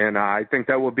 And I think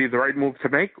that would be the right move to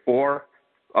make, or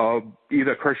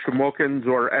either Christian Wilkins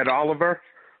or Ed Oliver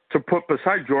to put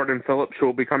beside Jordan Phillips, who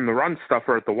will become the run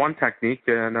stuffer at the 1 technique.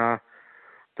 And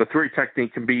the 3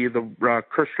 technique can be either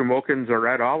Christian Wilkins or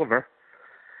Ed Oliver.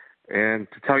 And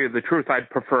to tell you the truth,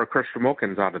 I'd prefer Christian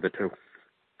Wilkins out of the 2.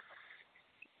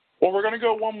 Well, we're going to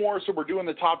go one more, so we're doing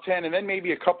the top 10, and then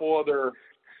maybe a couple other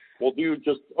 – we'll do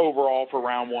just overall for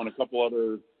round 1, a couple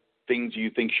other things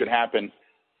you think should happen.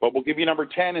 But we'll give you number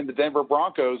 10 in the Denver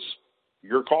Broncos.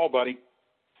 Your call, buddy.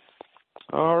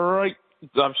 All right.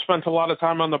 I've spent a lot of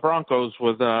time on the Broncos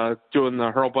with doing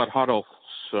the Hurlbut Huddle,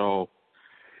 so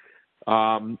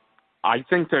I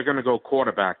think they're going to go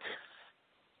quarterback.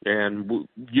 And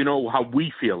you know how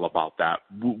we feel about that.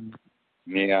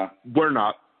 Yeah. We're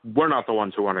not the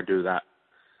ones who want to do that.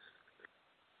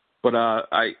 But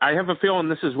I have a feeling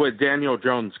this is where Daniel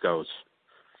Jones goes.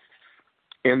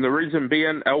 And the reason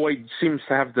being, Elway seems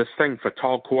to have this thing for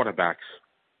tall quarterbacks.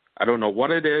 I don't know what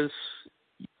it is.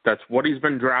 That's what he's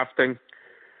been drafting.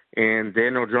 And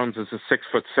Daniel Jones is a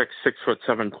 6'6",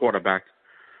 6'7" quarterback.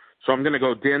 So I'm going to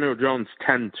go Daniel Jones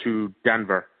 10 to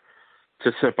Denver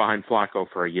to sit behind Flacco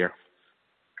for a year.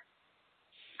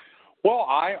 Well,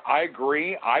 I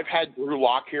agree. I've had Drew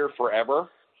Lock here forever.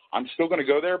 I'm still going to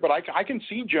go there, but I can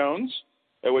see Jones.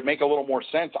 It would make a little more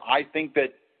sense. I think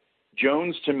that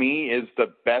Jones, to me, is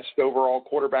the best overall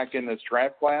quarterback in this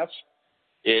draft class.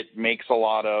 It makes a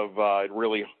lot of it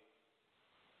really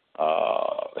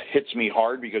hits me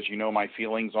hard because you know my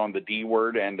feelings on the D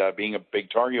word and being a big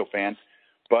Tar Heel fan.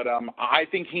 But I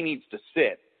think he needs to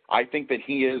sit. I think that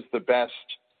he is the best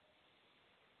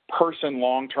person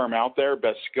long-term out there,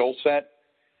 best skill set.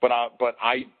 But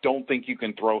I don't think you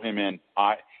can throw him in.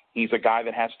 He's a guy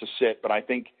that has to sit. But I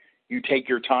think you take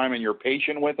your time and you're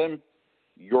patient with him,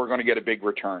 you're going to get a big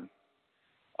return.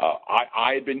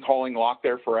 I had been calling Locke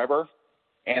there forever,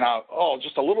 and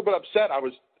just a little bit upset.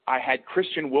 I had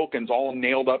Christian Wilkins all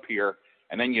nailed up here,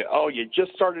 and then you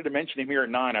just started to mention him here at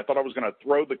 9. I thought I was going to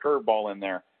throw the curveball in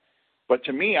there. But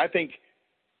to me, I think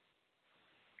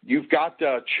you've got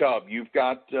Chubb, you've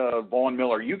got Vaughn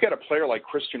Miller. You get a player like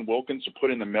Christian Wilkins to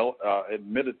put in the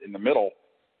middle.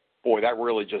 Boy, that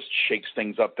really just shakes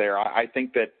things up there. I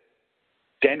think that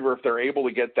Denver, if they're able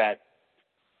to get that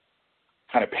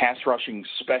kind of pass rushing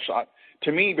special.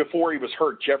 To me, before he was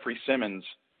hurt, Jeffrey Simmons,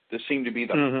 this seemed to be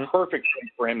the perfect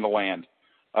place for him to land.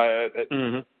 I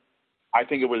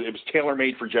think it was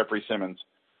tailor-made for Jeffrey Simmons.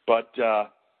 But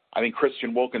I think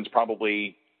Christian Wilkins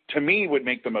probably, to me, would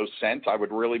make the most sense. I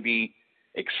would really be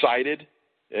excited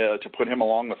to put him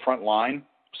along the front line,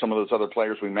 some of those other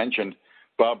players we mentioned.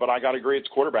 But I got to agree, it's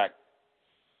quarterback.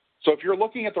 So if you're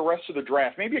looking at the rest of the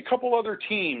draft, maybe a couple other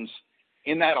teams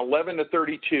in that 11 to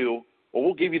 32, well,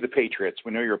 we'll give you the Patriots.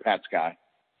 We know you're a Pats guy.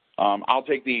 I'll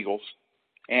take the Eagles.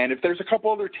 And if there's a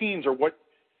couple other teams or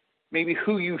maybe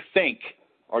who you think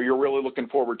or you're really looking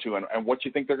forward to and what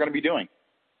you think they're going to be doing.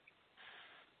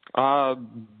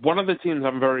 One of the teams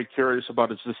I'm very curious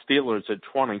about is the Steelers at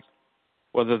 20,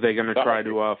 whether they're going to try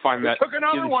to find that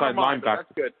inside linebacker.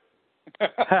 That's good.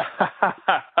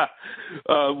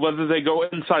 Whether they go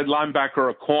inside linebacker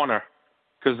or corner,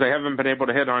 because they haven't been able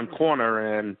to hit on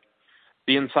corner, and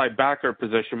the inside backer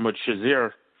position with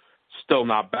Shazier still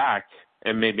not back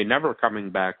and maybe never coming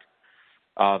back,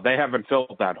 they haven't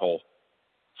filled that hole.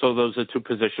 So those are two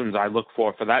positions I look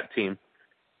for that team.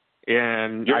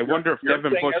 And I wonder if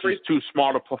Devin Bush is too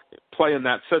small to play in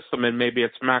that system, and maybe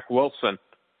it's Mack Wilson,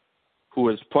 who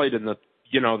has played in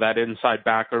that inside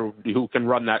backer who can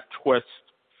run that twist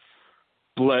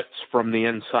blitz from the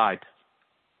inside.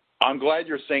 I'm glad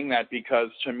you're saying that because,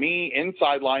 to me,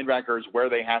 inside linebacker is where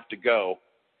they have to go.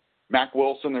 Mack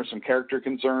Wilson, there's some character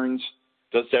concerns.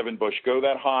 Does Devin Bush go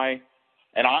that high?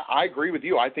 And I agree with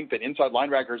you. I think that inside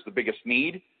linebacker is the biggest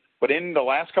need. But in the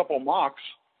last couple of mocks,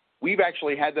 we've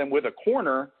actually had them with a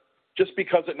corner just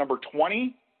because at number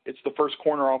 20, it's the first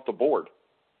corner off the board.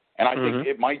 And I think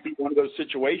it might be one of those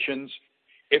situations,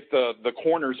 if the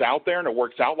corner's out there and it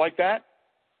works out like that,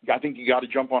 I think you got to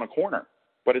jump on a corner.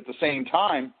 But at the same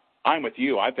time, I'm with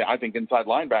you. I think inside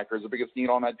linebacker is the biggest need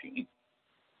on that team.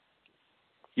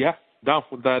 Yeah, no,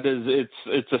 that is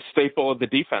it's a staple of the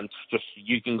defense. Just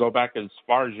you can go back as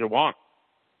far as you want.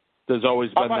 There's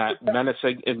always been that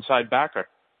menacing inside backer.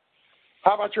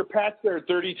 How about your Pats there at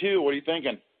 32? What are you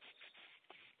thinking?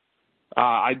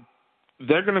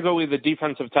 They're going to go either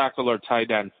defensive tackle or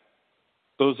tight end.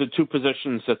 Those are two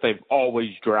positions that they've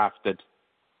always drafted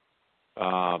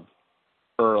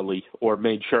early or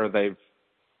made sure they've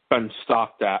been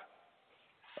stocked at.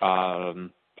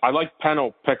 I like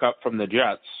Pennell pick up from the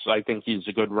Jets. I think he's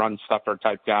a good run stuffer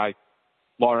type guy.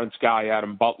 Lawrence guy,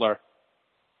 Adam Butler.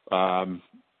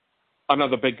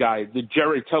 Another big guy, the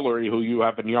Jerry Tillery, who you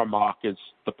have in your mock, is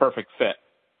the perfect fit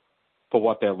for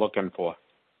what they're looking for.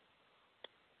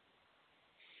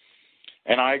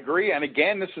 And I agree. And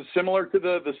again, this is similar to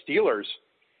the Steelers.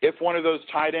 If one of those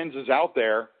tight ends is out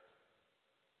there,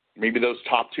 maybe those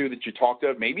top two that you talked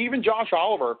of, maybe even Josh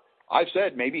Oliver, I've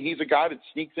said maybe he's a guy that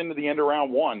sneaks into the end of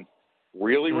round one.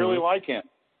 Really like him.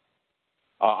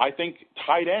 I think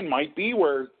tight end might be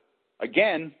where,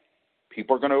 again,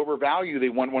 people are going to overvalue. They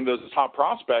want one of those top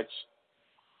prospects.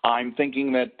 I'm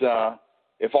thinking that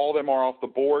if all of them are off the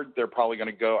board, they're probably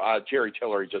going to go. Jerry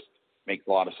Tillery just makes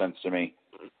a lot of sense to me.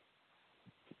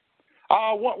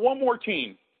 One more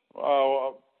team.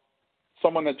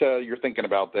 Someone that you're thinking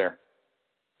about there.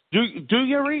 Do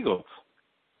your Eagles.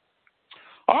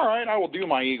 All right, I will do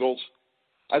my Eagles.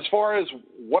 As far as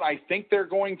what I think they're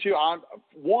going to,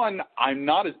 I'm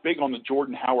not as big on the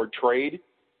Jordan Howard trade.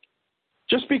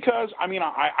 Just because,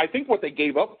 I think what they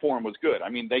gave up for him was good.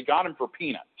 They got him for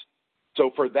peanuts.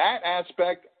 So for that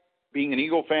aspect, being an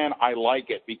Eagle fan, I like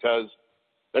it because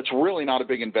that's really not a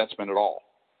big investment at all.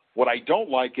 What I don't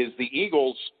like is the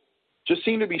Eagles just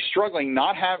seem to be struggling,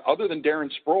 other than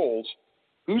Darren Sproles,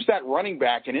 who's that running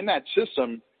back. And in that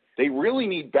system, they really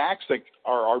need backs that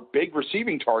are big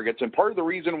receiving targets. And part of the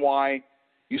reason why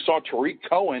you saw Tariq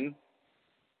Cohen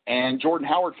and Jordan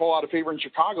Howard fall out of favor in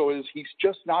Chicago is he's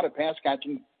just not a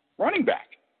pass-catching running back.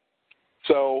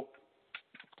 So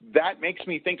that makes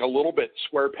me think a little bit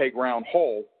square peg, round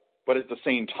hole. But at the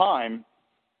same time,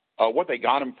 what they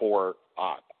got him for,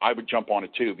 I would jump on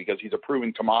it too because he's a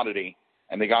proven commodity,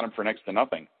 and they got him for next to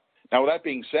nothing. Now, with that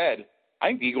being said, I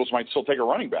think the Eagles might still take a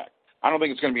running back. I don't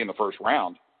think it's going to be in the first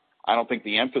round. I don't think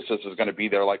the emphasis is going to be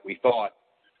there like we thought.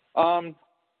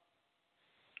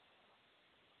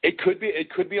 It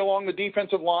could be along the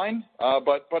defensive line,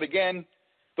 but again,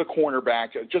 the cornerback.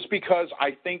 Just because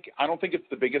I don't think it's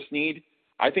the biggest need.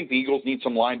 I think the Eagles need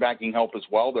some linebacking help as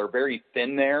well. They're very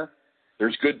thin there.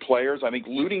 There's good players. I think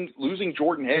losing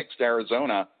Jordan Hicks to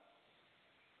Arizona.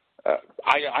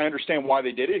 I understand why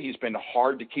they did it. He's been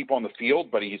hard to keep on the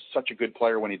field, but he's such a good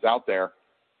player when he's out there.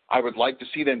 I would like to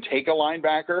see them take a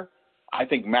linebacker. I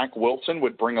think Mack Wilson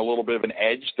would bring a little bit of an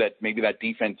edge that maybe that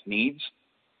defense needs.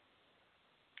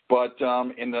 But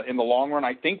in the long run,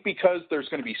 I think because there's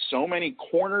going to be so many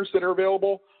corners that are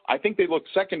available, I think they look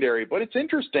secondary. But it's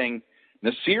interesting,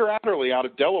 Nasir Adderley out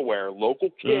of Delaware, local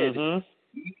kid,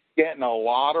 he's getting a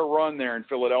lot of run there in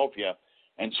Philadelphia,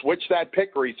 and switched that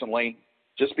pick recently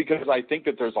just because I think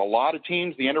that there's a lot of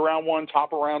teams, the end of round one,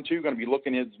 top of round two, going to be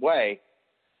looking his way.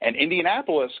 And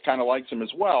Indianapolis kind of likes him as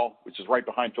well, which is right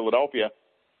behind Philadelphia,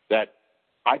 that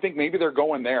I think maybe they're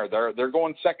going there. They're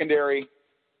going secondary.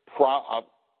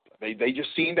 They just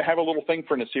seem to have a little thing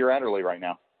for Nasir Adderley right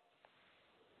now.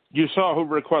 You saw who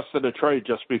requested a trade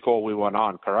just before we went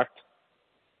on, correct?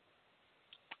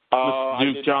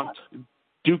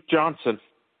 Duke Johnson.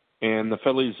 And the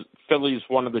Phillies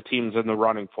one of the teams in the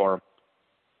running for him,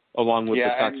 along with the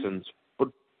Texans.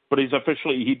 But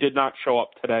he did not show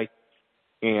up today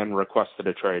and requested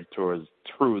a trade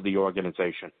through the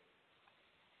organization.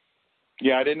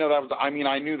 Yeah, I didn't know that was – I mean,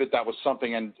 I knew that was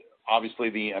something, and obviously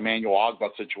the Emmanuel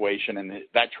Ogbah situation and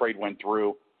that trade went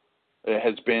through. It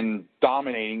has been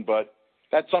dominating, but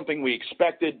that's something we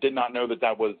expected. Did not know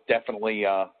that was definitely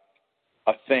a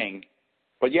thing.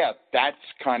 But, yeah, that's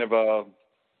kind of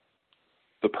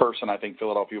the person I think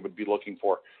Philadelphia would be looking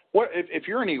for. What if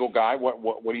you're an Eagle guy,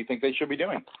 what do you think they should be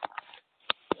doing?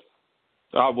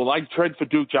 Well, I'd trade for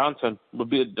Duke Johnson.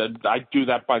 I'd do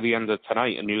that by the end of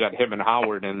tonight, and you got him and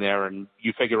Howard in there, and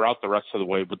you figure out the rest of the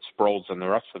way with Sproles and the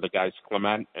rest of the guys,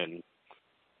 Clement and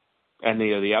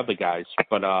any of the other guys.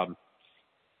 But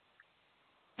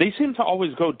they seem to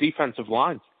always go defensive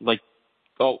line. Like,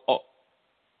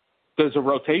 there's a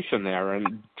rotation there,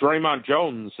 and Draymond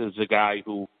Jones is a guy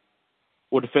who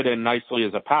would fit in nicely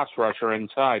as a pass rusher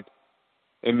inside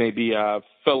and maybe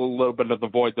fill a little bit of the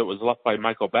void that was left by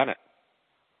Michael Bennett.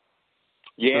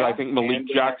 Yeah, I think Malik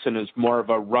Jackson is more of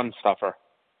a run stuffer.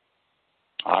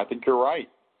 I think you're right.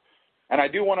 And I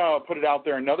do want to put it out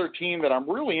there, another team that I'm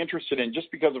really interested in just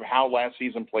because of how last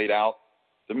season played out,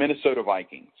 the Minnesota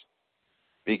Vikings.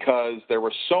 Because there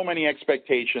were so many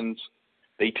expectations.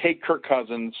 They take Kirk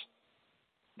Cousins.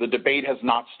 The debate has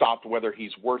not stopped whether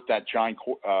he's worth that giant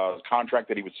contract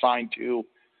that he was signed to.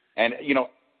 And,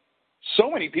 so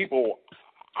many people,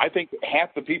 I think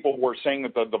half the people were saying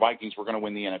that the Vikings were going to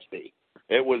win the NFC.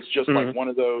 It was just like one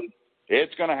of those,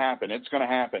 it's going to happen. It's going to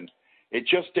happen. It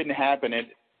just didn't happen.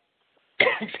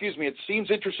 Excuse me, it seems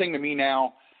interesting to me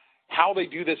now how they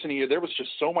do this in a year. There was just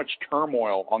so much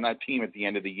turmoil on that team at the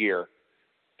end of the year.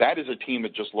 That is a team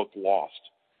that just looked lost.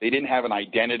 They didn't have an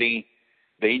identity.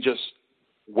 They just,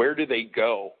 where did they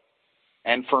go?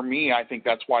 And for me, I think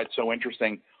that's why it's so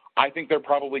interesting. I think they're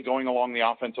probably going along the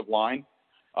offensive line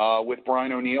with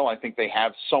Brian O'Neill. I think they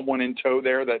have someone in tow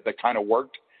there that kind of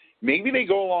worked. Maybe they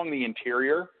go along the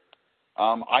interior.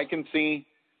 I can see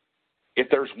if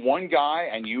there's one guy,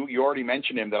 and you already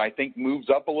mentioned him, that I think moves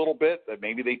up a little bit, that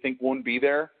maybe they think won't be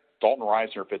there. Dalton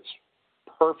Risner fits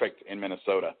perfect in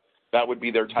Minnesota. That would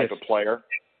be their type of player.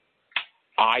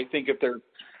 I think if there's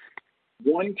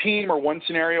one team or one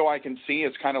scenario I can see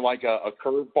is kind of like a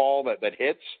curveball that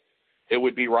hits, it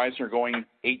would be Risner going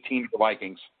 18 to the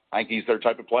Vikings. I think he's their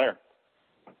type of player.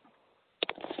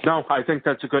 No, I think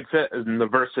that's a good fit, and the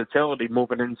versatility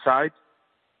moving inside,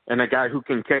 and a guy who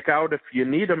can kick out if you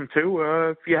need him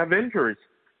to, if you have injuries.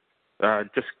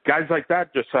 Just guys like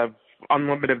that just have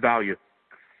unlimited value.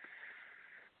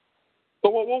 So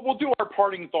we'll do our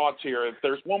parting thoughts here. If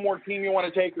there's one more team you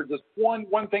want to take, or just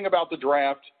one thing about the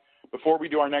draft before we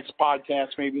do our next podcast,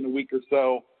 maybe in a week or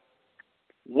so,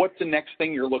 what's the next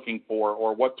thing you're looking for,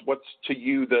 or what's to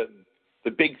you the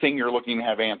big thing you're looking to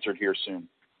have answered here soon?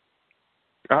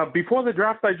 Before the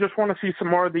draft, I just want to see some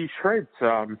more of these trades.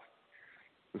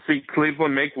 See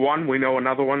Cleveland make one. We know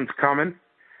another one's coming.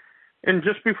 And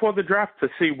just before the draft, to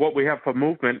see what we have for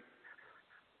movement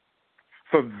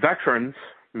for veterans.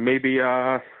 Maybe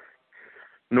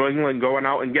New England going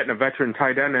out and getting a veteran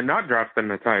tight end and not drafting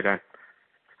a tight end.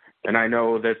 And I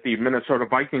know that the Minnesota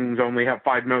Vikings only have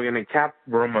 $5 million in cap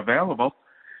room available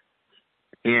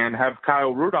and have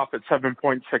Kyle Rudolph at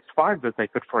 7.65 that they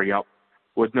could free up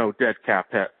with no dead cap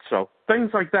hit. So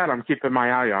things like that I'm keeping my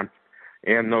eye on.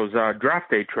 And those draft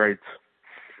day trades,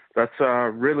 that's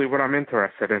really what I'm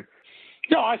interested in.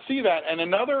 No, I see that. And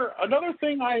another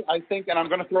thing I think, and I'm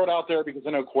going to throw it out there because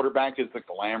I know quarterback is the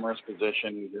glamorous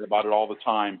position. You hear about it all the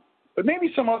time. But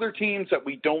maybe some other teams that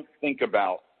we don't think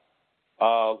about,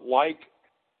 like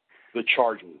the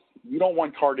Chargers. You don't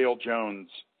want Cardale Jones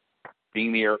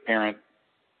being the heir apparent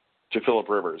to Phillip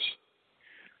Rivers.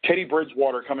 Teddy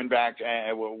Bridgewater coming back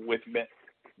with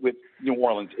New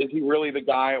Orleans. Is he really the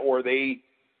guy, or are they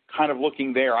kind of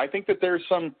looking there? I think that there's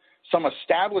some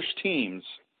established teams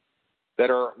that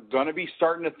are going to be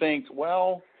starting to think,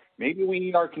 well, maybe we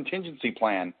need our contingency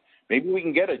plan. maybe we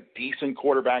can get a decent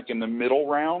quarterback in the middle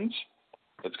rounds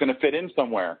that's going to fit in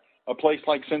somewhere. A place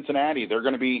like Cincinnati, they're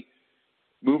going to be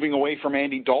moving away from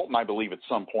Andy Dalton, I believe, at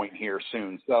some point here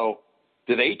soon. So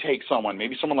do they take someone,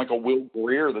 maybe someone like a Will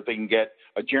Greer that they can get,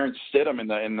 a Jarrett Stidham in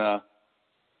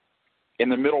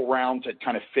the middle rounds that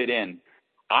kind of fit in?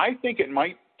 I think it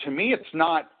might, to me, it's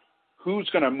not who's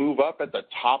going to move up at the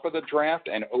top of the draft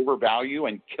and overvalue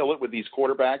and kill it with these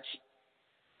quarterbacks,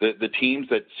 the teams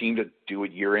that seem to do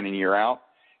it year in and year out.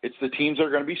 It's the teams that are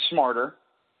going to be smarter.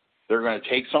 They're going to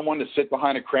take someone to sit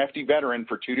behind a crafty veteran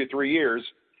for 2 to 3 years,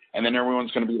 and then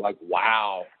everyone's going to be like,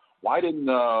 wow, why didn't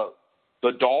the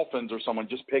Dolphins or someone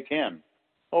just pick him?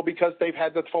 Well, because they've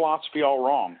had the philosophy all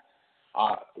wrong.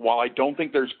 While I don't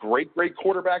think there's great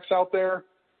quarterbacks out there,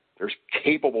 there's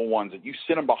capable ones that you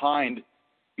sit them behind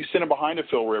a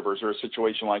Phil Rivers or a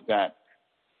situation like that.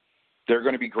 They're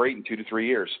going to be great in 2 to 3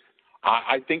 years.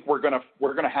 I think we're going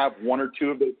to have 1 or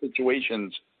 2 of those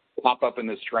situations pop up in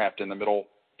this draft in the middle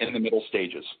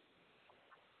stages.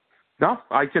 No,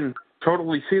 I can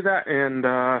totally see that. And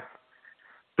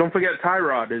don't forget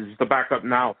Tyrod is the backup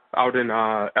now out in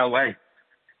L.A.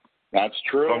 That's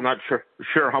true. So I'm not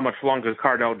sure how much longer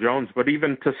Cardell Jones, but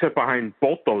even to sit behind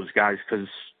both those guys, because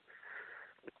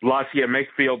last year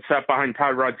Mayfield sat behind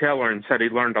Tyrod Taylor and said he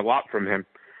learned a lot from him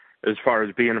as far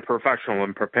as being a professional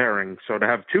and preparing. So to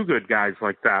have 2 good guys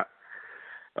like that,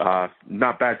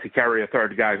 not bad to carry a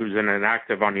third guy who's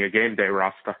inactive on your game day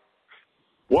roster.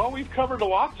 Well, we've covered a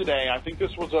lot today. I think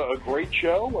this was a great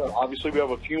show. Obviously, we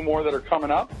have a few more that are coming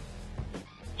up.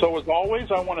 So as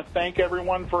always, I want to thank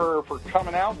everyone for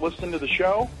coming out, listening to the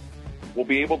show. We'll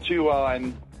be able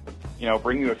to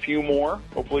bring you a few more,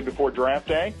 hopefully before draft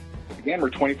day. Again,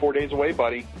 we're 24 days away,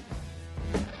 buddy.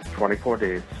 24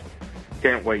 days.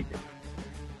 Can't wait.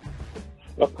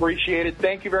 Appreciate it.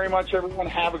 Thank you very much, everyone.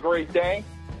 Have a great day.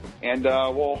 And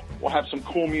we'll have some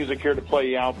cool music here to play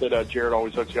you out that Jared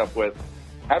always hooks you up with.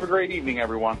 Have a great evening,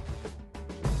 everyone.